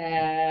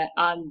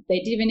 And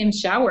they didn't even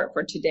shower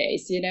for 2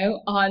 days, And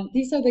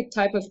these are the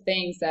type of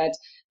things that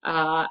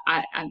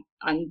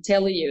I'm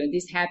telling you,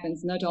 this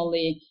happens not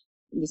only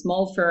in the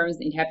small firms,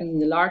 it happens in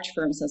the large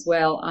firms as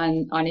well.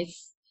 And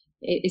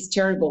it's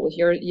terrible.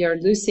 You're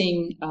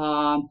losing,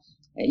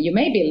 you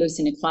may be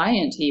losing a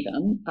client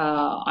even.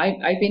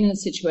 I've been in a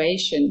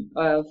situation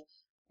of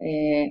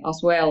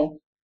as well.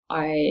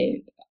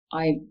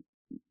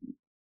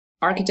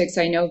 Architects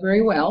I know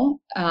very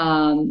well.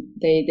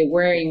 They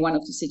were in one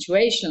of the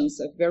situations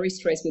of very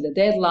stressed with a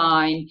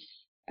deadline,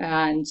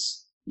 and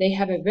they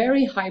have a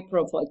very high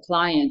profile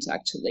client,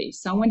 actually,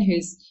 someone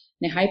who's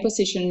in a high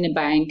position in a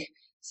bank,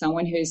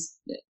 someone who's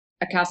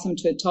accustomed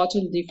to a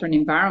totally different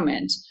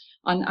environment.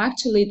 And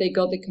actually, they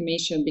got the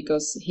commission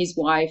because his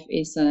wife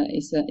is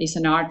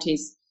an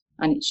artist,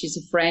 and she's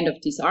a friend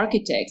of these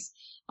architects.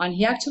 And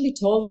he actually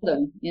told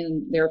them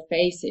in their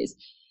faces,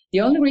 the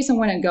only reason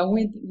why I'm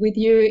going with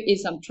you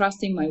is I'm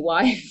trusting my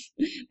wife,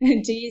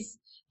 and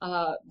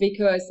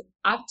because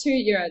after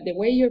the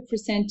way you're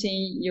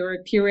presenting your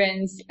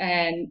appearance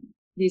and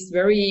this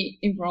very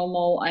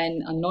informal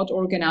and not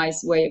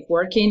organized way of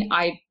working,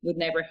 I would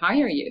never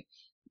hire you.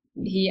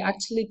 He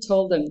actually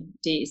told them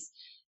this.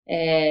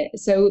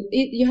 So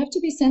you have to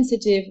be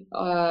sensitive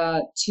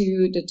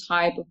to the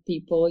type of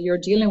people you're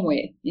dealing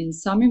with. In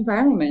some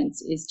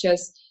environments, it's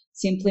just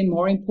simply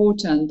more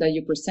important that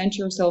you present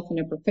yourself in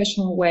a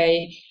professional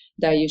way,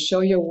 that you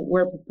show your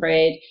work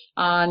prepared,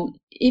 and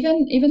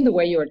even the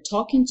way you're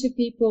talking to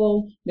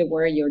people, the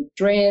way you're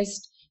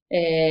dressed.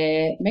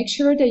 Make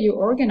sure that you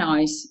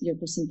organize your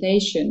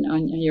presentation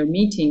and your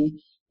meeting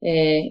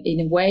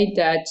in a way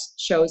that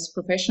shows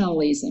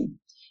professionalism.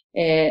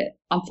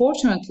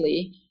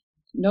 Unfortunately,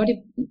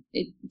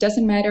 it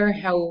doesn't matter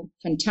how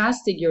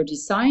fantastic your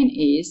design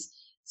is.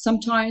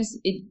 Sometimes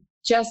it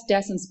just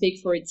doesn't speak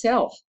for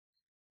itself.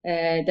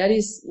 That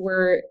is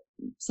where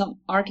some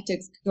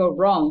architects go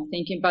wrong,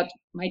 thinking, but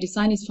my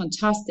design is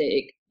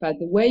fantastic, but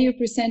the way you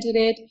presented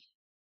it,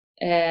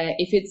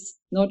 if it's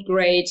not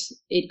great,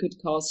 it could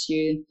cost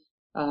you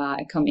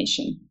a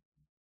commission.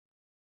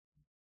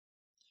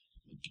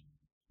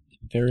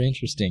 Very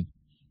interesting.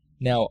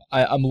 Now,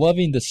 I'm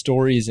loving the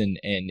stories and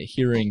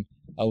hearing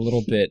a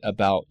little bit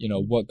about,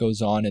 what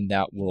goes on in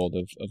that world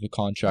of the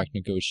contract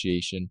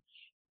negotiation.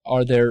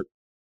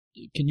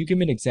 Can you give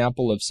me an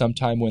example of some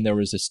time when there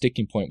was a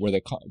sticking point where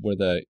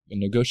the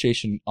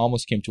negotiation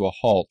almost came to a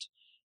halt,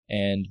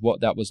 and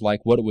what that was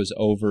like, what it was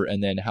over,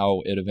 and then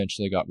how it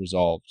eventually got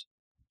resolved?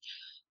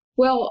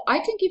 Well, I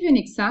can give you an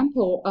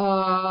example,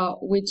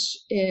 which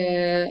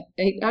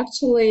it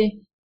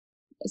actually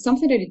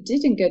something that it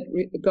didn't get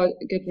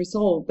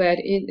resolved, but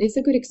it's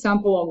a good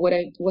example of what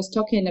I was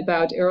talking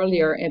about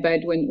earlier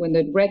about when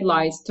the red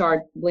lights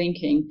start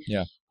blinking.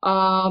 Yeah.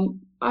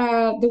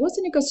 There was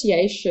a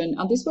negotiation,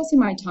 and this was in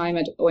my time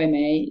at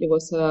OMA. It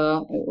was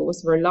a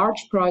very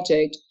large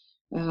project.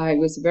 It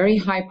was a very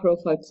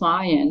high-profile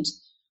client.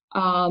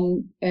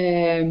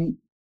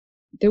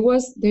 There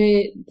was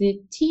the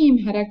team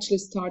had actually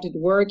started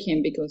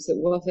working because it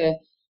was a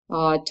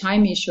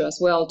time issue as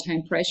well,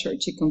 time pressure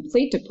to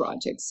complete the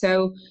project.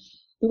 So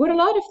there were a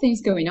lot of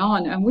things going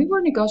on, and we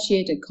were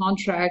negotiating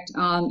contract.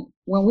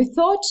 When we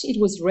thought it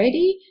was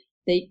ready,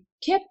 they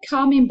kept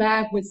coming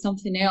back with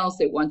something else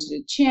they wanted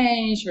to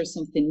change or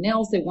something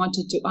else they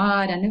wanted to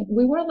add. And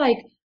we were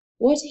like,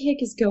 what the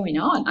heck is going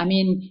on? I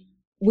mean,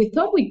 we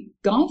thought we'd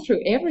gone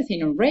through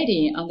everything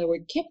already, and there were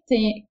kept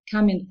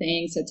coming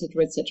things,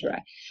 etc.,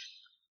 etc.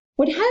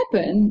 What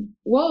happened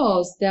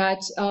was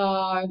that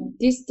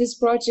this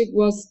project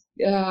was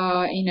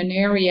in an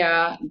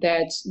area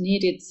that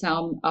needed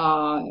some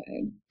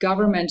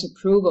government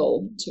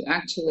approval to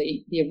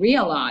actually be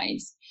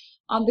realized.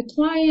 And the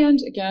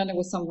client, again, it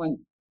was someone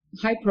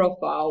high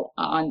profile,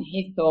 and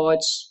he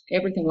thought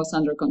everything was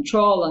under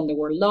control and they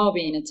were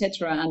lobbying,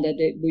 etc., and that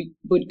we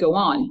would go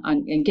on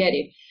and get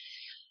it.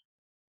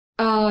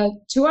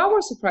 To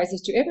our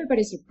surprises, to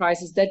everybody's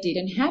surprises, that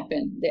didn't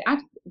happen.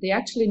 They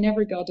actually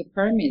never got the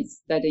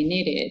permits that they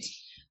needed.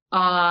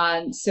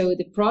 So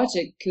the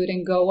project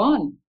couldn't go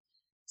on.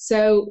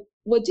 So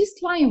what this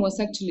client was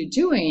actually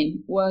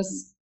doing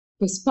was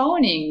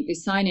postponing the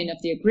signing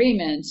of the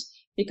agreement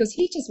because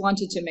he just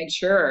wanted to make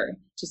sure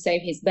to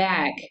save his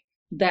back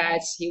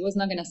that he was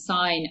not going to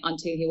sign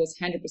until he was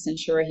 100%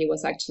 sure he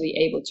was actually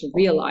able to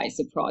realize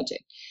the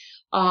project.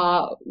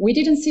 We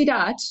didn't see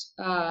that.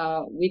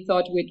 We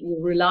thought we'd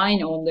rely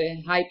on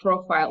the high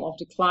profile of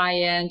the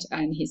client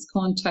and his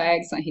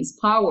contacts and his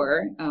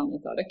power. We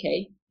thought,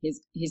 okay,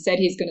 he said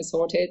he's going to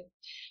sort it.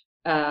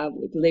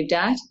 We believe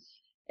that.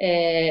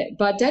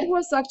 But that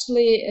was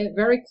actually a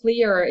very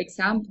clear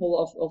example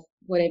of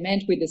what I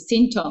meant with the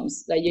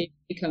symptoms that you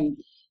can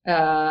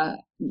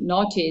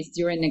notice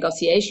during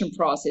negotiation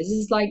process.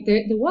 It's like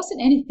there wasn't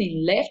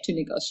anything left to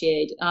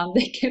negotiate.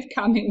 They kept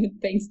coming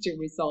with things to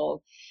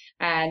resolve.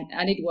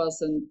 And it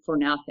wasn't for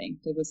nothing.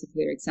 There was a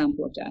clear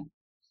example of that.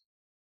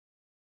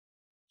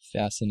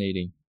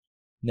 Fascinating.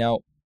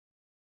 Now,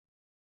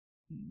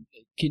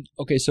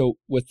 so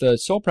with the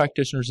sole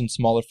practitioners and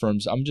smaller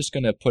firms, I'm just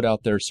going to put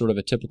out there sort of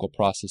a typical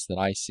process that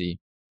I see.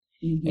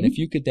 Mm-hmm. And if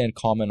you could then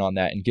comment on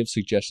that and give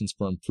suggestions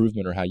for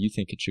improvement or how you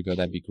think it should go,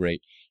 that'd be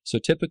great. So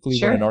typically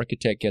when an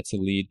architect gets a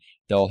lead,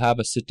 they'll have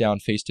a sit-down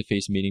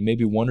face-to-face meeting,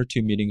 maybe 1 or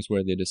 2 meetings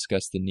where they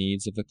discuss the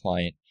needs of the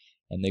client.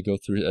 And they go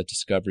through a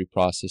discovery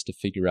process to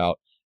figure out,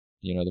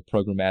 the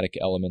programmatic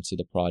elements of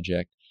the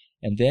project.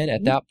 And then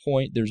at that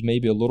point, there's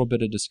maybe a little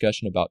bit of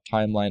discussion about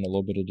timeline, a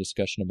little bit of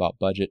discussion about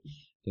budget.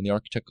 Then the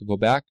architect will go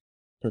back,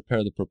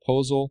 prepare the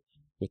proposal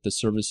with the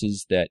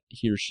services that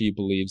he or she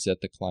believes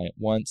that the client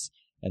wants,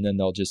 and then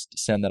they'll just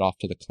send that off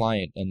to the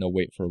client and they'll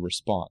wait for a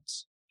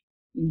response.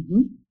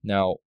 Mm-hmm.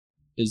 Now,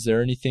 is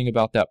there anything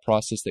about that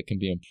process that can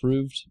be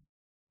improved?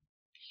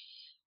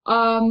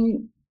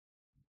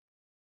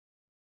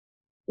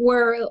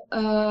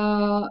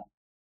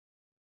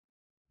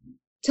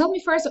 Tell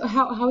me first,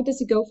 how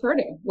does it go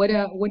further?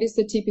 What is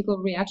the typical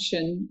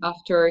reaction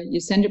after you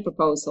send a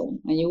proposal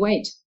and you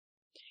wait?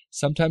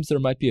 Sometimes there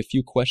might be a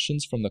few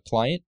questions from the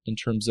client in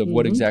terms of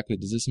what exactly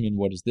does this mean?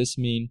 What does this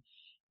mean?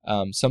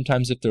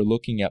 Sometimes if they're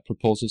looking at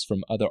proposals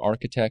from other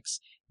architects,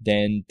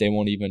 then they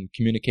won't even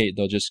communicate.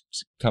 They'll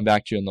just come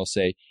back to you and they'll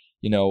say,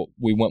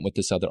 we went with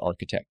this other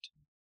architect.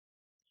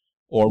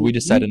 Or we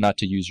decided not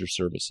to use your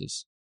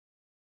services.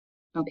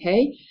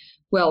 Okay.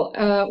 Well,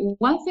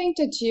 one thing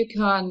that you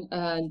can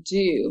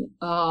do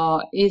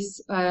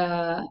is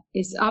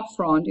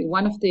upfront, in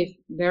one of the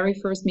very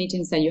first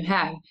meetings that you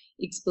have,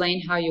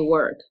 explain how you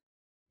work.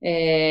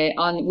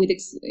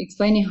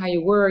 Explaining how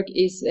you work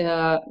is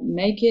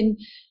making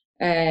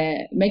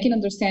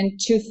understand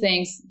 2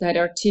 things that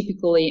are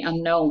typically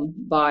unknown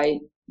by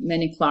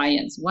many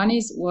clients. One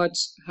is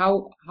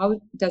how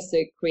does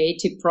the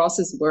creative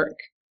process work?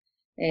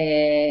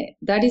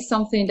 That is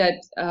something that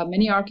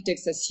many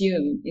architects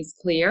assume is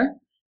clear,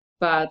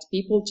 but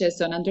people just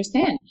don't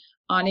understand.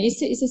 And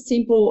it's a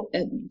simple,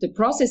 the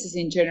process is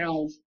in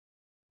general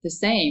the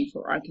same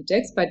for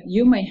architects, but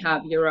you may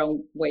have your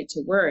own way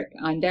to work,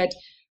 and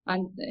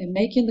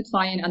making the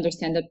client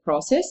understand that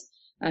process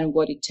and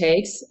what it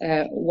takes,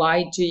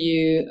 why do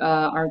you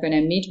are going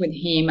to meet with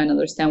him and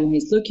understand what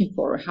he's looking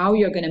for, how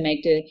you're going to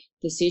make the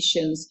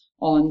decisions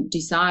on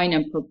design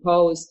and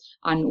propose,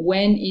 and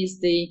when is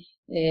the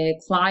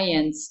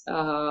client's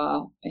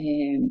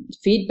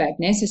feedback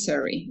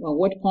necessary? Well,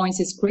 what points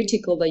is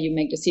critical that you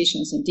make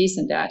decisions on this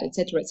and that,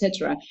 etc.,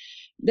 etc.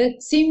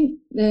 That seem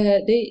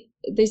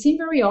they seem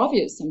very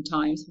obvious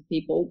sometimes for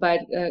people, but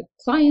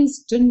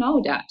clients don't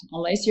know that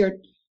unless you're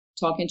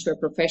talking to a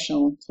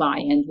professional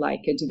client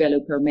like a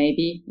developer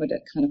maybe, or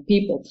that kind of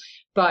people.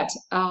 But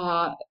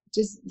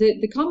just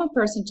the common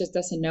person just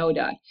doesn't know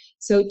that.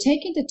 So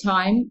taking the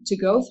time to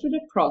go through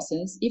the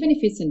process, even if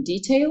it's in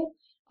detail,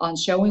 on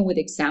showing with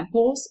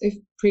examples of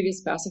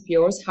previous past of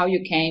yours, how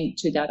you came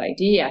to that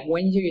idea,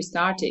 when you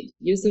started,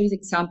 use those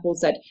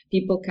examples that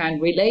people can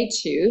relate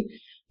to.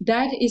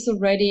 That is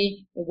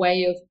already a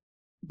way of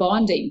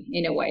bonding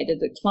in a way that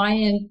the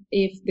client,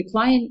 if the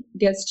client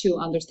gets to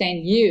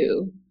understand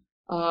you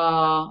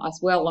as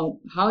well on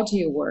how do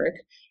you work,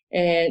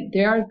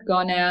 they're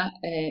gonna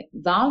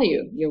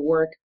value your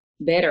work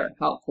better,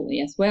 hopefully,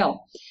 as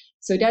well.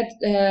 So that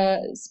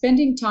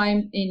spending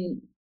time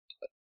in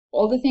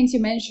all the things you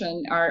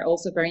mentioned are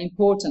also very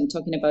important,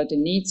 talking about the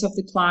needs of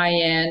the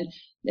client,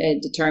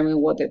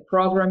 determine what their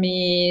program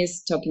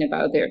is, talking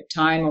about their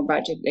time or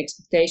budget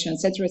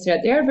expectations, etc., etc.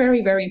 They're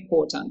very, very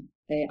important,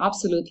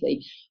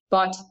 absolutely.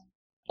 But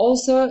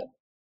also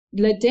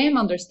let them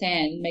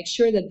understand, make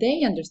sure that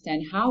they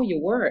understand how you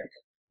work.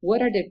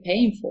 What are they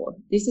paying for?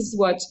 This is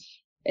what,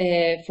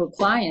 for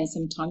clients,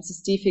 sometimes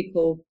is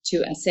difficult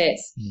to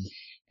assess.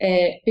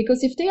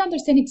 Because if they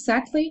understand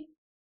exactly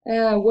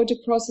what the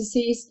process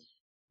is,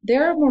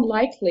 they're more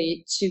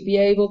likely to be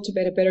able to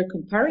get a better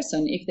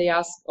comparison if they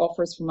ask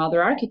offers from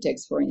other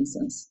architects, for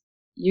instance.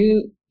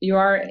 You're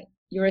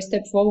a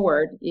step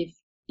forward if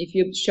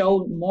you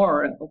show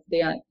more of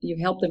you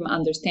help them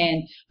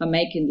understand and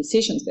making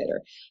decisions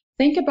better.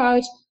 Think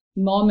about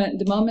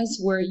the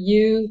moments where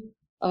you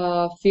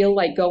feel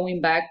like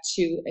going back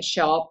to a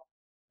shop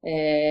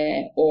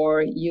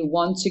or you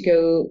want to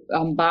go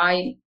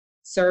buy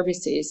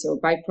services or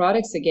buy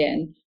products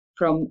again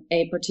from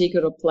a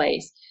particular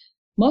place.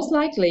 Most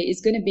likely it's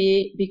going to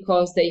be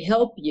because they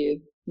help you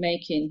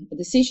making a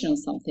decision on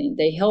something.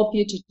 They help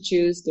you to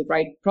choose the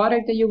right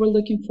product that you were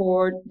looking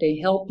for. They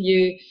help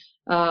you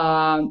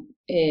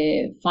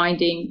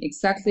finding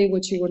exactly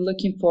what you were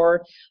looking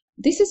for.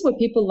 This is what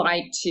people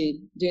like to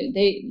do.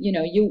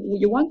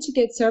 You want to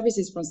get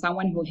services from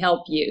someone who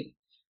help you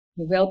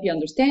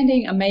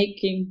understanding and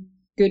making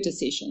good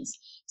decisions.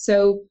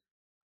 So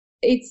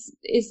it's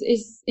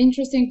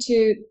interesting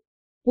to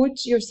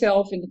put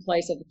yourself in the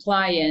place of the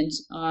client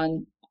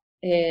and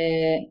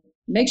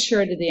make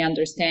sure that they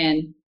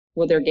understand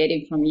what they're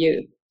getting from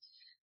you.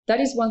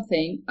 That is one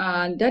thing.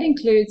 And that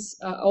includes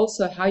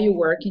also how you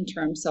work in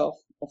terms of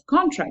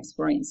contracts,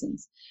 for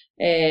instance.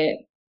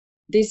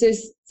 This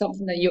is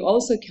something that you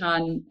also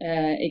can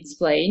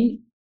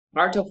explain.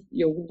 Part of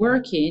your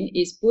working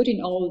is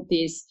putting all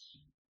this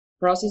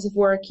process of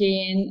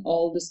working,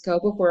 all the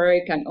scope of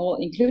work, and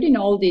including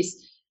all these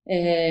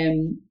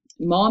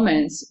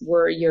moments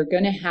where you're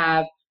going to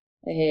have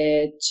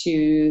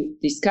to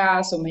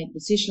discuss or make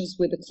decisions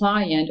with the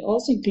client,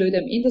 also include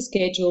them in the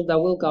schedule that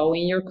will go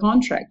in your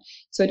contract,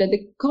 so that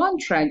the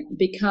contract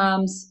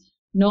becomes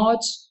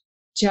not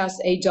just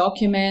a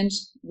document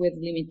with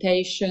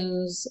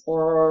limitations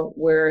or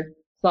where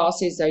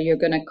clauses that you're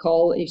going to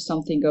call if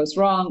something goes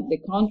wrong. The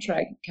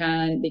contract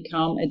can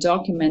become a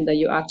document that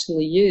you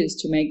actually use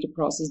to make the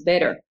process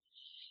better.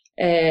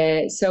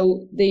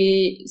 So at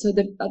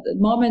the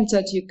moment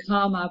that you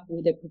come up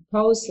with a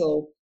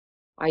proposal,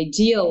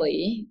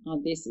 ideally,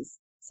 this is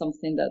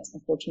something that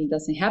unfortunately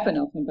doesn't happen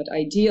often, but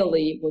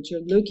ideally what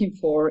you're looking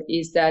for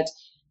is that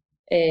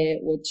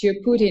what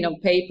you're putting on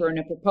paper in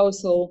a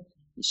proposal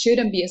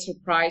shouldn't be a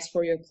surprise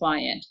for your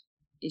client.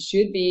 It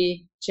should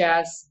be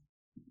just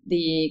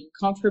the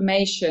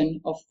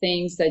confirmation of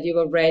things that you've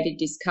already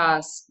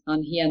discussed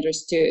and he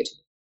understood.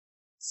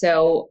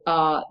 So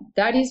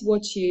that is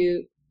what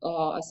you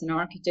as an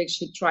architect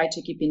should try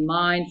to keep in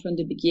mind from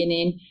the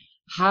beginning.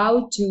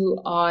 How do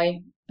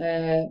I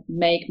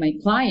make my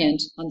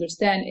client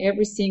understand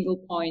every single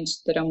point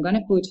that I'm going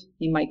to put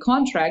in my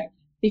contract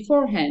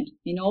beforehand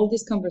in all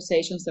these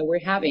conversations that we're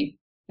having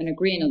and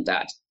agreeing on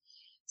that,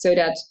 so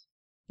that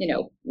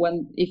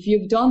if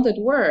you've done that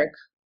work,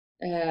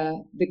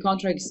 the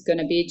contract is going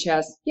to be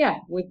just,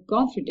 we've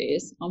gone through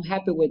this, I'm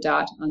happy with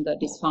that, and that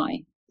is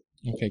fine.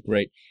 Okay,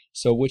 great.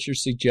 So what you're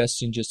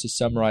suggesting, just to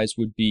summarize,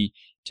 would be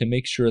to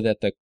make sure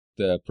that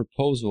the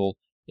proposal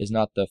is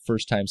not the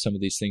first time some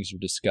of these things are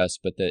discussed,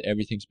 but that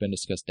everything's been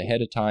discussed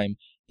ahead of time,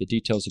 the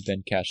details have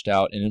been cashed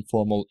out, and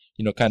informal,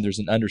 there's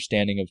an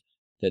understanding of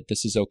that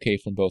this is okay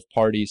from both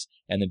parties,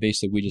 and then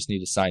basically we just need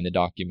to sign the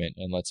document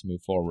and let's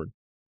move forward.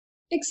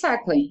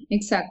 Exactly.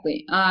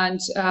 And,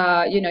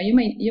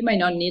 you may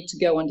not need to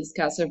go and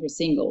discuss every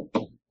single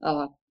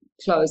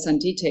clause and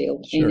detail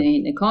Sure.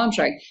 in a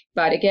contract.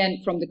 But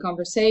again, from the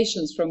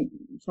conversations, from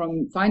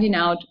finding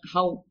out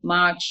how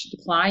much the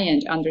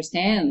client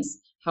understands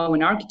how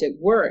an architect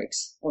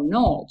works or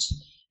not,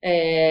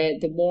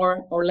 the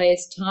more or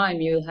less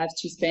time you'll have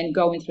to spend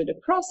going through the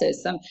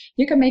process.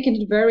 You can make it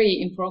in a very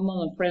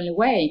informal and friendly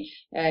way.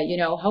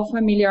 How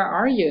familiar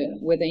are you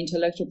with the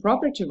intellectual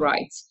property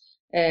rights?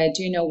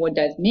 Do you know what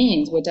that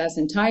means? What does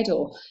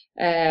entitle?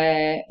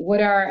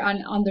 What are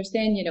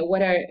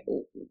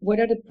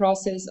the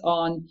process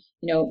on,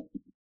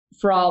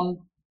 from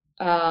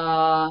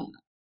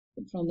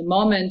from the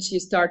moment you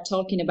start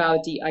talking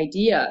about the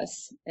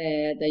ideas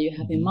that you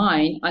have in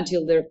mind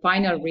until the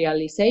final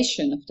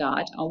realization of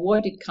that and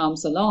what it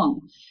comes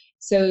along.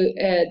 So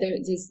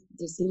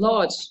there's a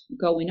lot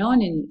going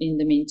on in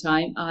the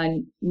meantime,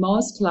 and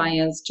most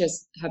clients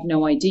just have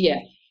no idea.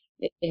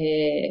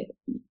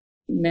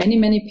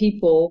 Many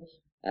people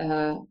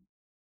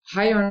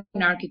hire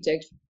an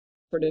architect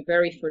for the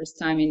very first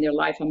time in their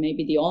life, or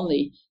maybe the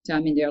only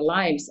time in their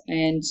lives,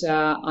 and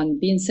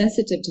being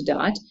sensitive to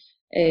that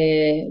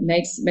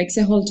makes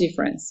a whole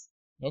difference.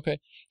 Okay.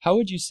 How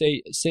would you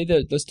say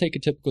that, let's take a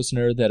typical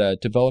scenario that a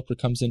developer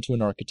comes into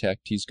an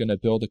architect, he's going to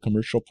build a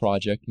commercial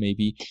project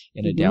maybe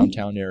in a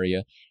downtown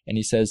area, and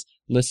he says,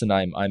 listen,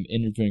 I'm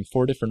interviewing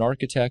 4 different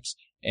architects,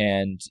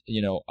 and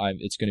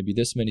it's going to be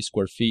this many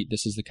square feet,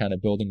 this is the kind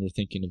of building we're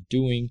thinking of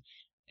doing,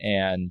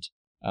 and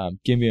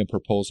give me a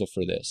proposal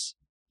for this.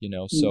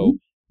 So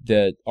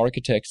the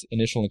architect's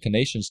initial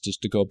inclination is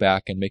just to go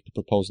back and make the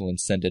proposal and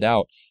send it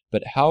out.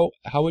 But how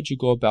would you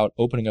go about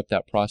opening up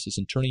that process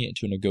and turning it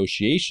into a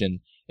negotiation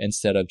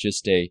instead of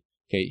just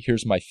okay,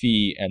 here's my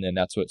fee, and then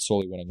that's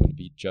solely what I'm going to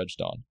be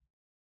judged on?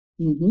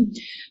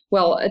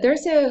 Well,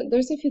 there's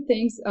a few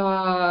things.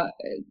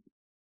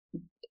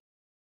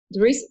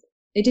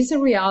 It is a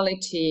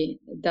reality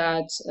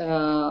that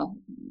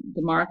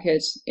the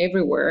market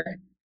everywhere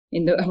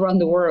around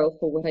the world,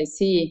 for what I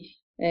see,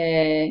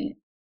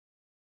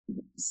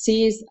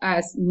 sees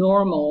as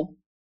normal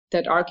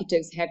that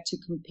architects have to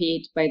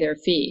compete by their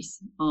fees.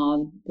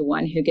 The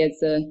one who gets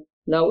the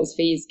lowest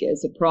fees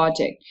gets a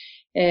project.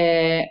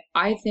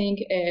 I think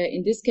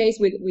in this case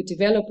with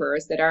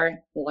developers that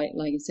are, like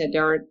I said,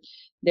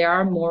 they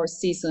are more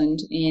seasoned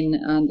in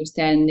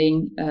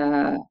understanding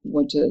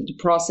what the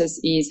process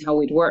is, how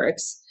it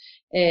works.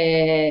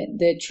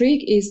 The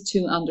trick is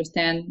to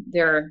understand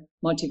their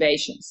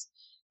motivations.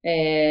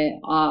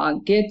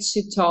 Get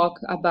to talk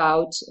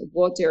about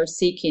what they're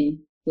seeking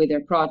with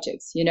their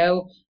projects.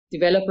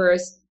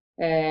 Developers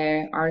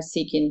are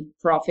seeking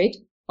profit,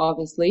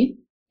 obviously.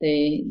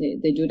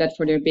 They do that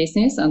for their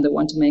business and they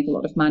want to make a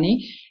lot of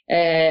money.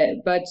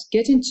 But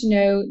getting to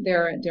know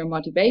their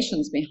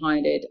motivations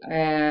behind it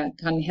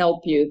can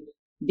help you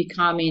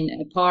becoming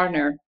a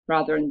partner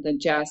rather than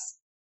just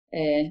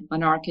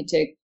an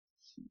architect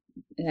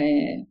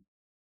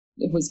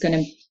who's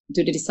going to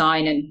do the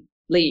design and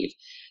leave.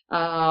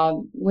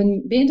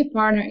 When being a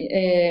partner,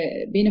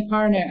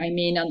 I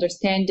mean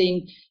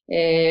understanding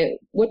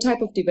what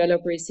type of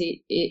developer is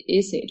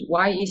it?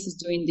 Why is it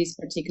doing this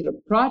particular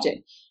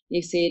project?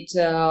 Is it?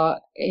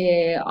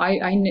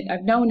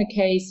 I've known a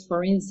case,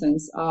 for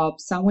instance, of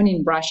someone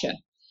in Russia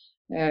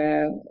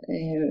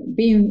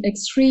being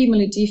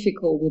extremely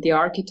difficult with the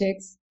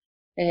architects,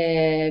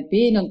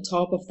 being on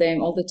top of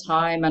them all the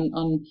time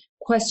and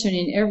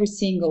questioning every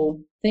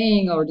single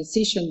thing or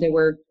decision they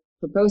were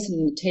proposing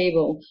on the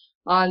table.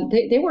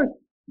 They were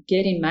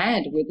getting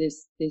mad with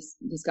this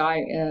guy,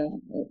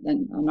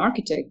 an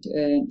architect,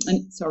 a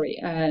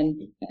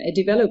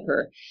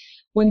developer.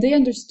 When they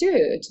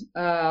understood,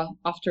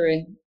 after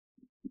a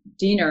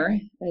dinner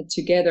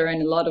together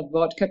and a lot of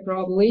vodka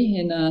probably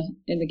in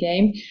the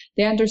game,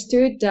 they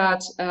understood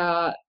that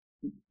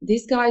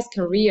this guy's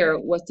career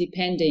was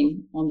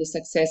depending on the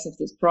success of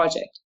this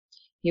project.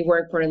 He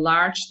worked for a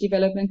large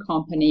development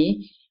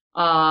company,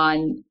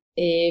 and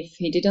if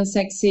he didn't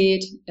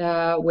succeed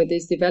with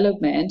this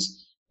development,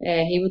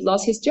 he would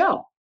lose his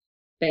job,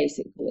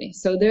 basically.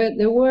 So there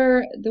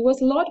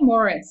was a lot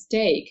more at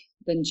stake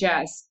than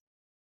just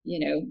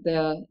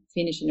the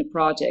finishing a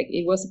project.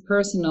 It was a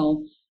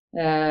personal,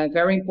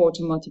 very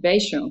important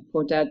motivation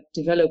for that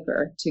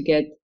developer to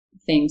get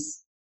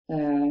things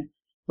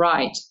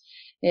right.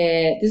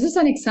 This is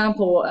an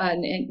example,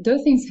 and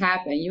those things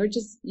happen.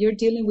 You're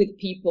dealing with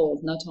people,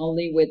 not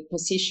only with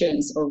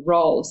positions or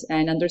roles,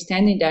 and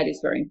understanding that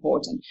is very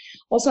important.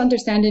 Also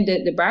understanding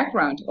the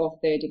background of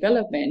the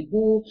development.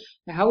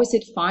 How is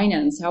it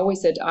financed? How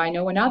is it? I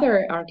know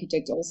another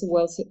architect also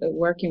was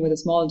working with a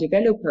small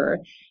developer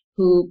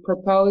who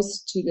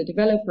proposed to the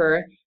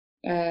developer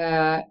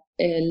a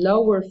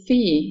lower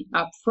fee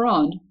up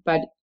front,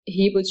 but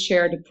he would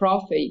share the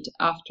profit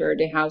after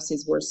the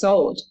houses were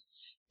sold.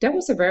 That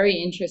was a very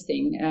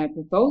interesting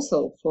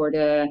proposal for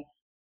the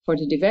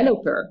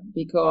developer,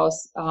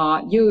 because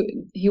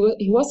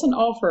he wasn't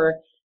offered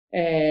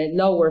a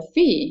lower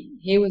fee.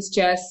 He was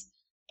just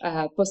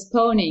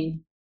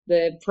postponing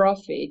the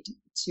profit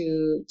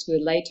to a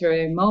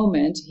later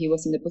moment. He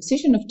was in the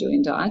position of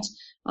doing that,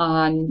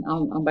 and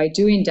by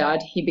doing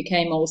that, he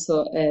became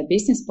also a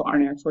business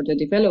partner for the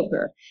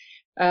developer.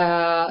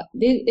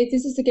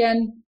 This is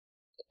again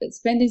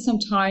spending some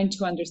time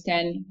to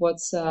understand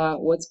what's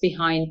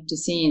behind the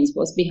scenes,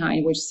 what's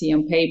behind what you see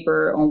on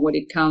paper, on what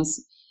it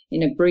counts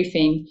in a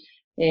briefing,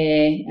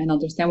 and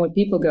understand where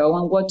people go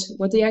and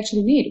what they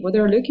actually need, what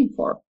they're looking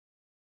for.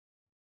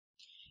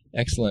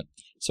 Excellent.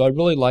 So I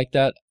really like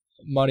that,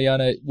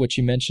 Mariana, what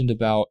you mentioned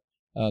about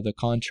the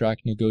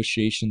contract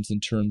negotiations in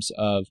terms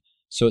of,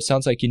 so it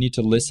sounds like you need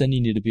to listen,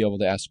 you need to be able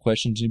to ask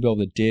questions, you need to be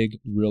able to dig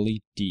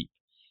really deep.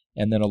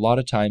 And then a lot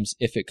of times,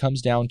 if it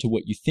comes down to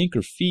what you think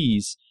are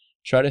fees,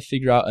 try to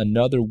figure out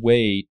another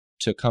way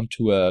to come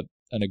to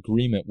an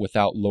agreement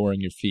without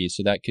lowering your fees.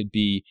 So that could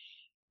be,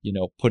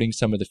 putting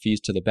some of the fees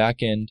to the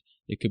back end.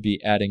 It could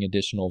be adding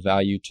additional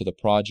value to the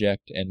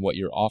project and what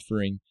you're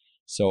offering.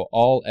 So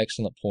all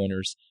excellent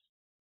pointers.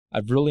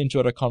 I've really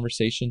enjoyed our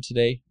conversation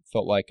today.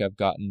 Felt like I've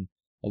gotten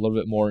a little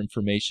bit more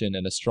information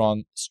and a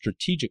strong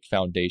strategic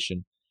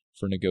foundation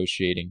for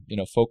negotiating.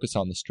 Focus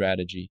on the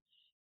strategy.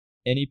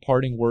 Any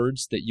parting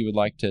words that you would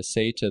like to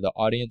say to the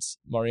audience,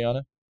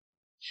 Mariana?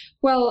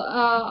 Well,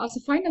 as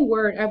a final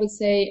word, I would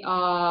say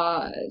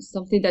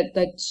something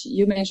that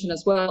you mentioned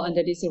as well, and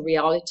that is a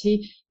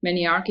reality.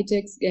 Many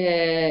architects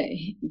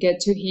get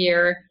to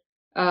hear,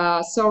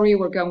 sorry,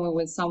 we're going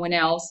with someone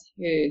else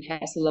who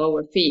has a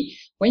lower fee.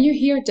 When you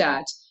hear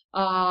that,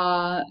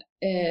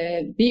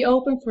 be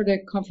open for the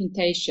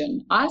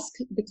confrontation. Ask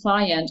the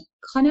client,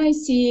 can I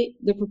see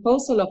the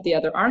proposal of the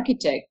other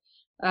architect?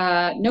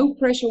 No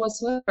pressure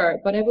whatsoever,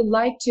 but I would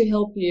like to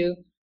help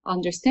you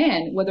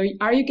understand whether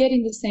are you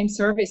getting the same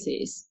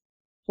services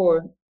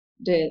for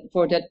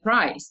that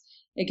price.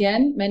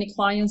 Again, many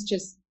clients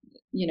just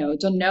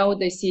don't know.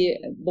 They see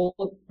a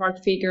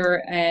ballpark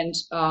figure, and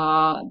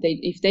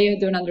if they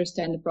don't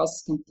understand the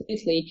process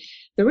completely,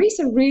 there is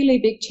a really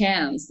big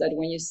chance that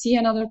when you see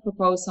another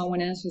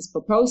someone else's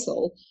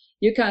proposal,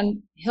 you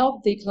can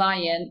help the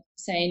client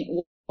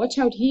saying, watch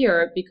out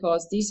here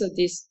because this or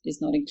this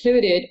is not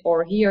included,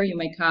 or here you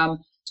may come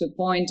to a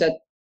point that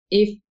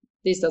if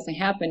this doesn't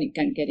happen, it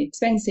can get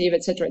expensive,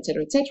 et cetera, et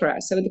cetera, et cetera.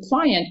 So the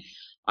client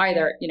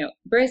either,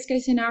 worst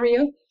case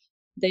scenario,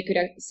 they could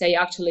say,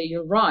 actually,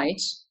 you're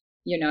right.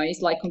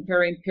 It's like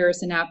comparing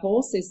pears and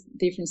apples. It's a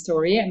different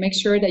story. And make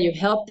sure that you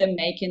help them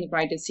making the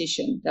right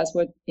decision. That's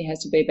what it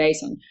has to be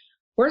based on.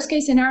 Worst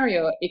case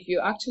scenario, if you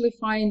actually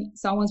find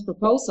someone's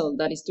proposal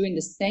that is doing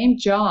the same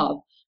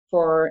job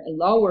for a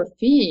lower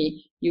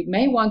fee, you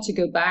may want to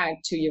go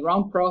back to your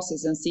own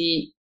process and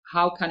see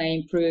how can I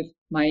improve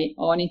my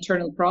own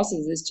internal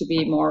processes to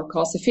be more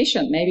cost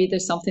efficient. Maybe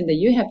there's something that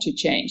you have to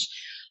change.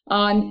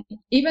 Even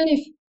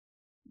if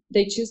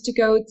they choose to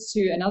go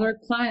to another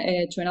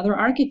client, to another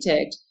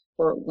architect,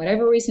 for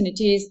whatever reason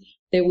it is,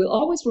 they will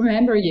always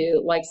remember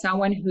you like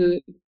someone who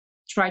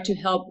tried to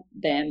help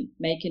them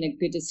making a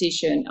good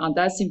decision, and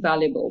that's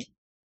invaluable.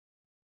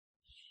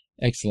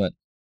 Excellent.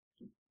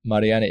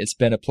 Mariana, it's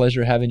been a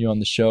pleasure having you on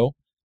the show.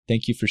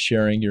 Thank you for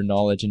sharing your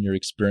knowledge and your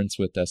experience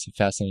with us. A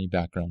fascinating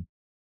background.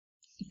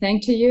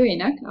 Thank you,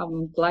 Enoch.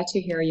 I'm glad to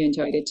hear you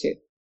enjoyed it too.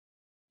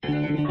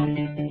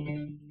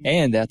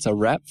 And that's a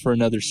wrap for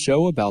another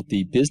show about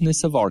the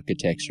business of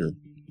architecture.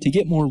 To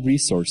get more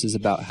resources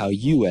about how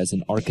you as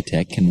an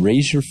architect can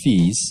raise your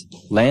fees,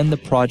 land the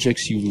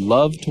projects you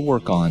love to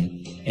work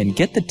on, and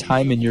get the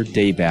time in your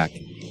day back,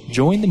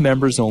 join the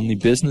members-only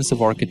Business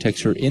of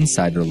Architecture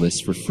Insider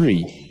List for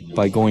free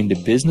by going to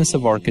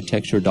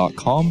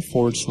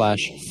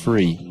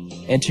businessafarchitecture.com/free.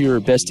 Enter your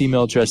best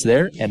email address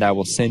there, and I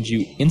will send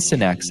you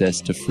instant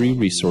access to free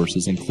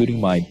resources, including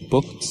my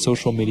book,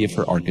 Social Media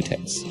for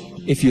Architects.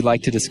 If you'd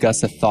like to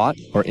discuss a thought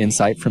or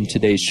insight from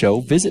today's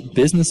show, visit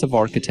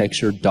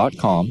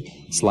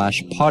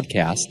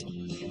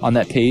businessafarchitecture.com/podcast. On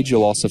that page,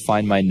 you'll also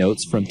find my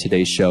notes from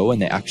today's show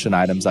and the action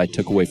items I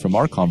took away from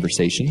our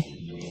conversation.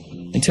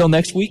 Until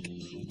next week,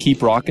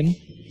 keep rocking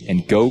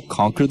and go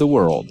conquer the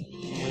world.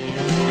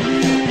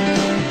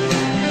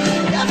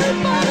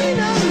 Everybody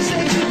knows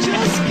that you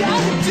just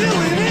gotta do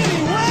it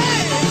anyway.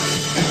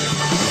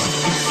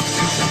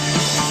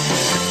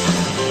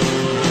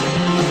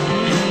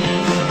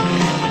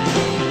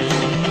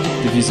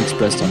 The views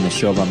expressed on the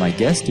show by my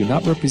guests do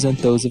not represent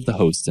those of the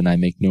host, and I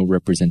make no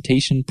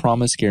representation,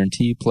 promise,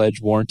 guarantee,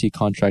 pledge, warranty,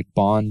 contract,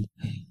 bond,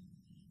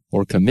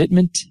 or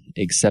commitment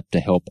except to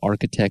help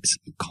architects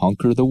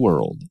conquer the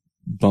world.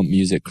 Bump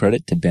music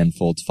credit to Ben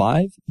Folds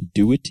 5.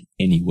 Do it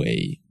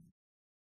anyway.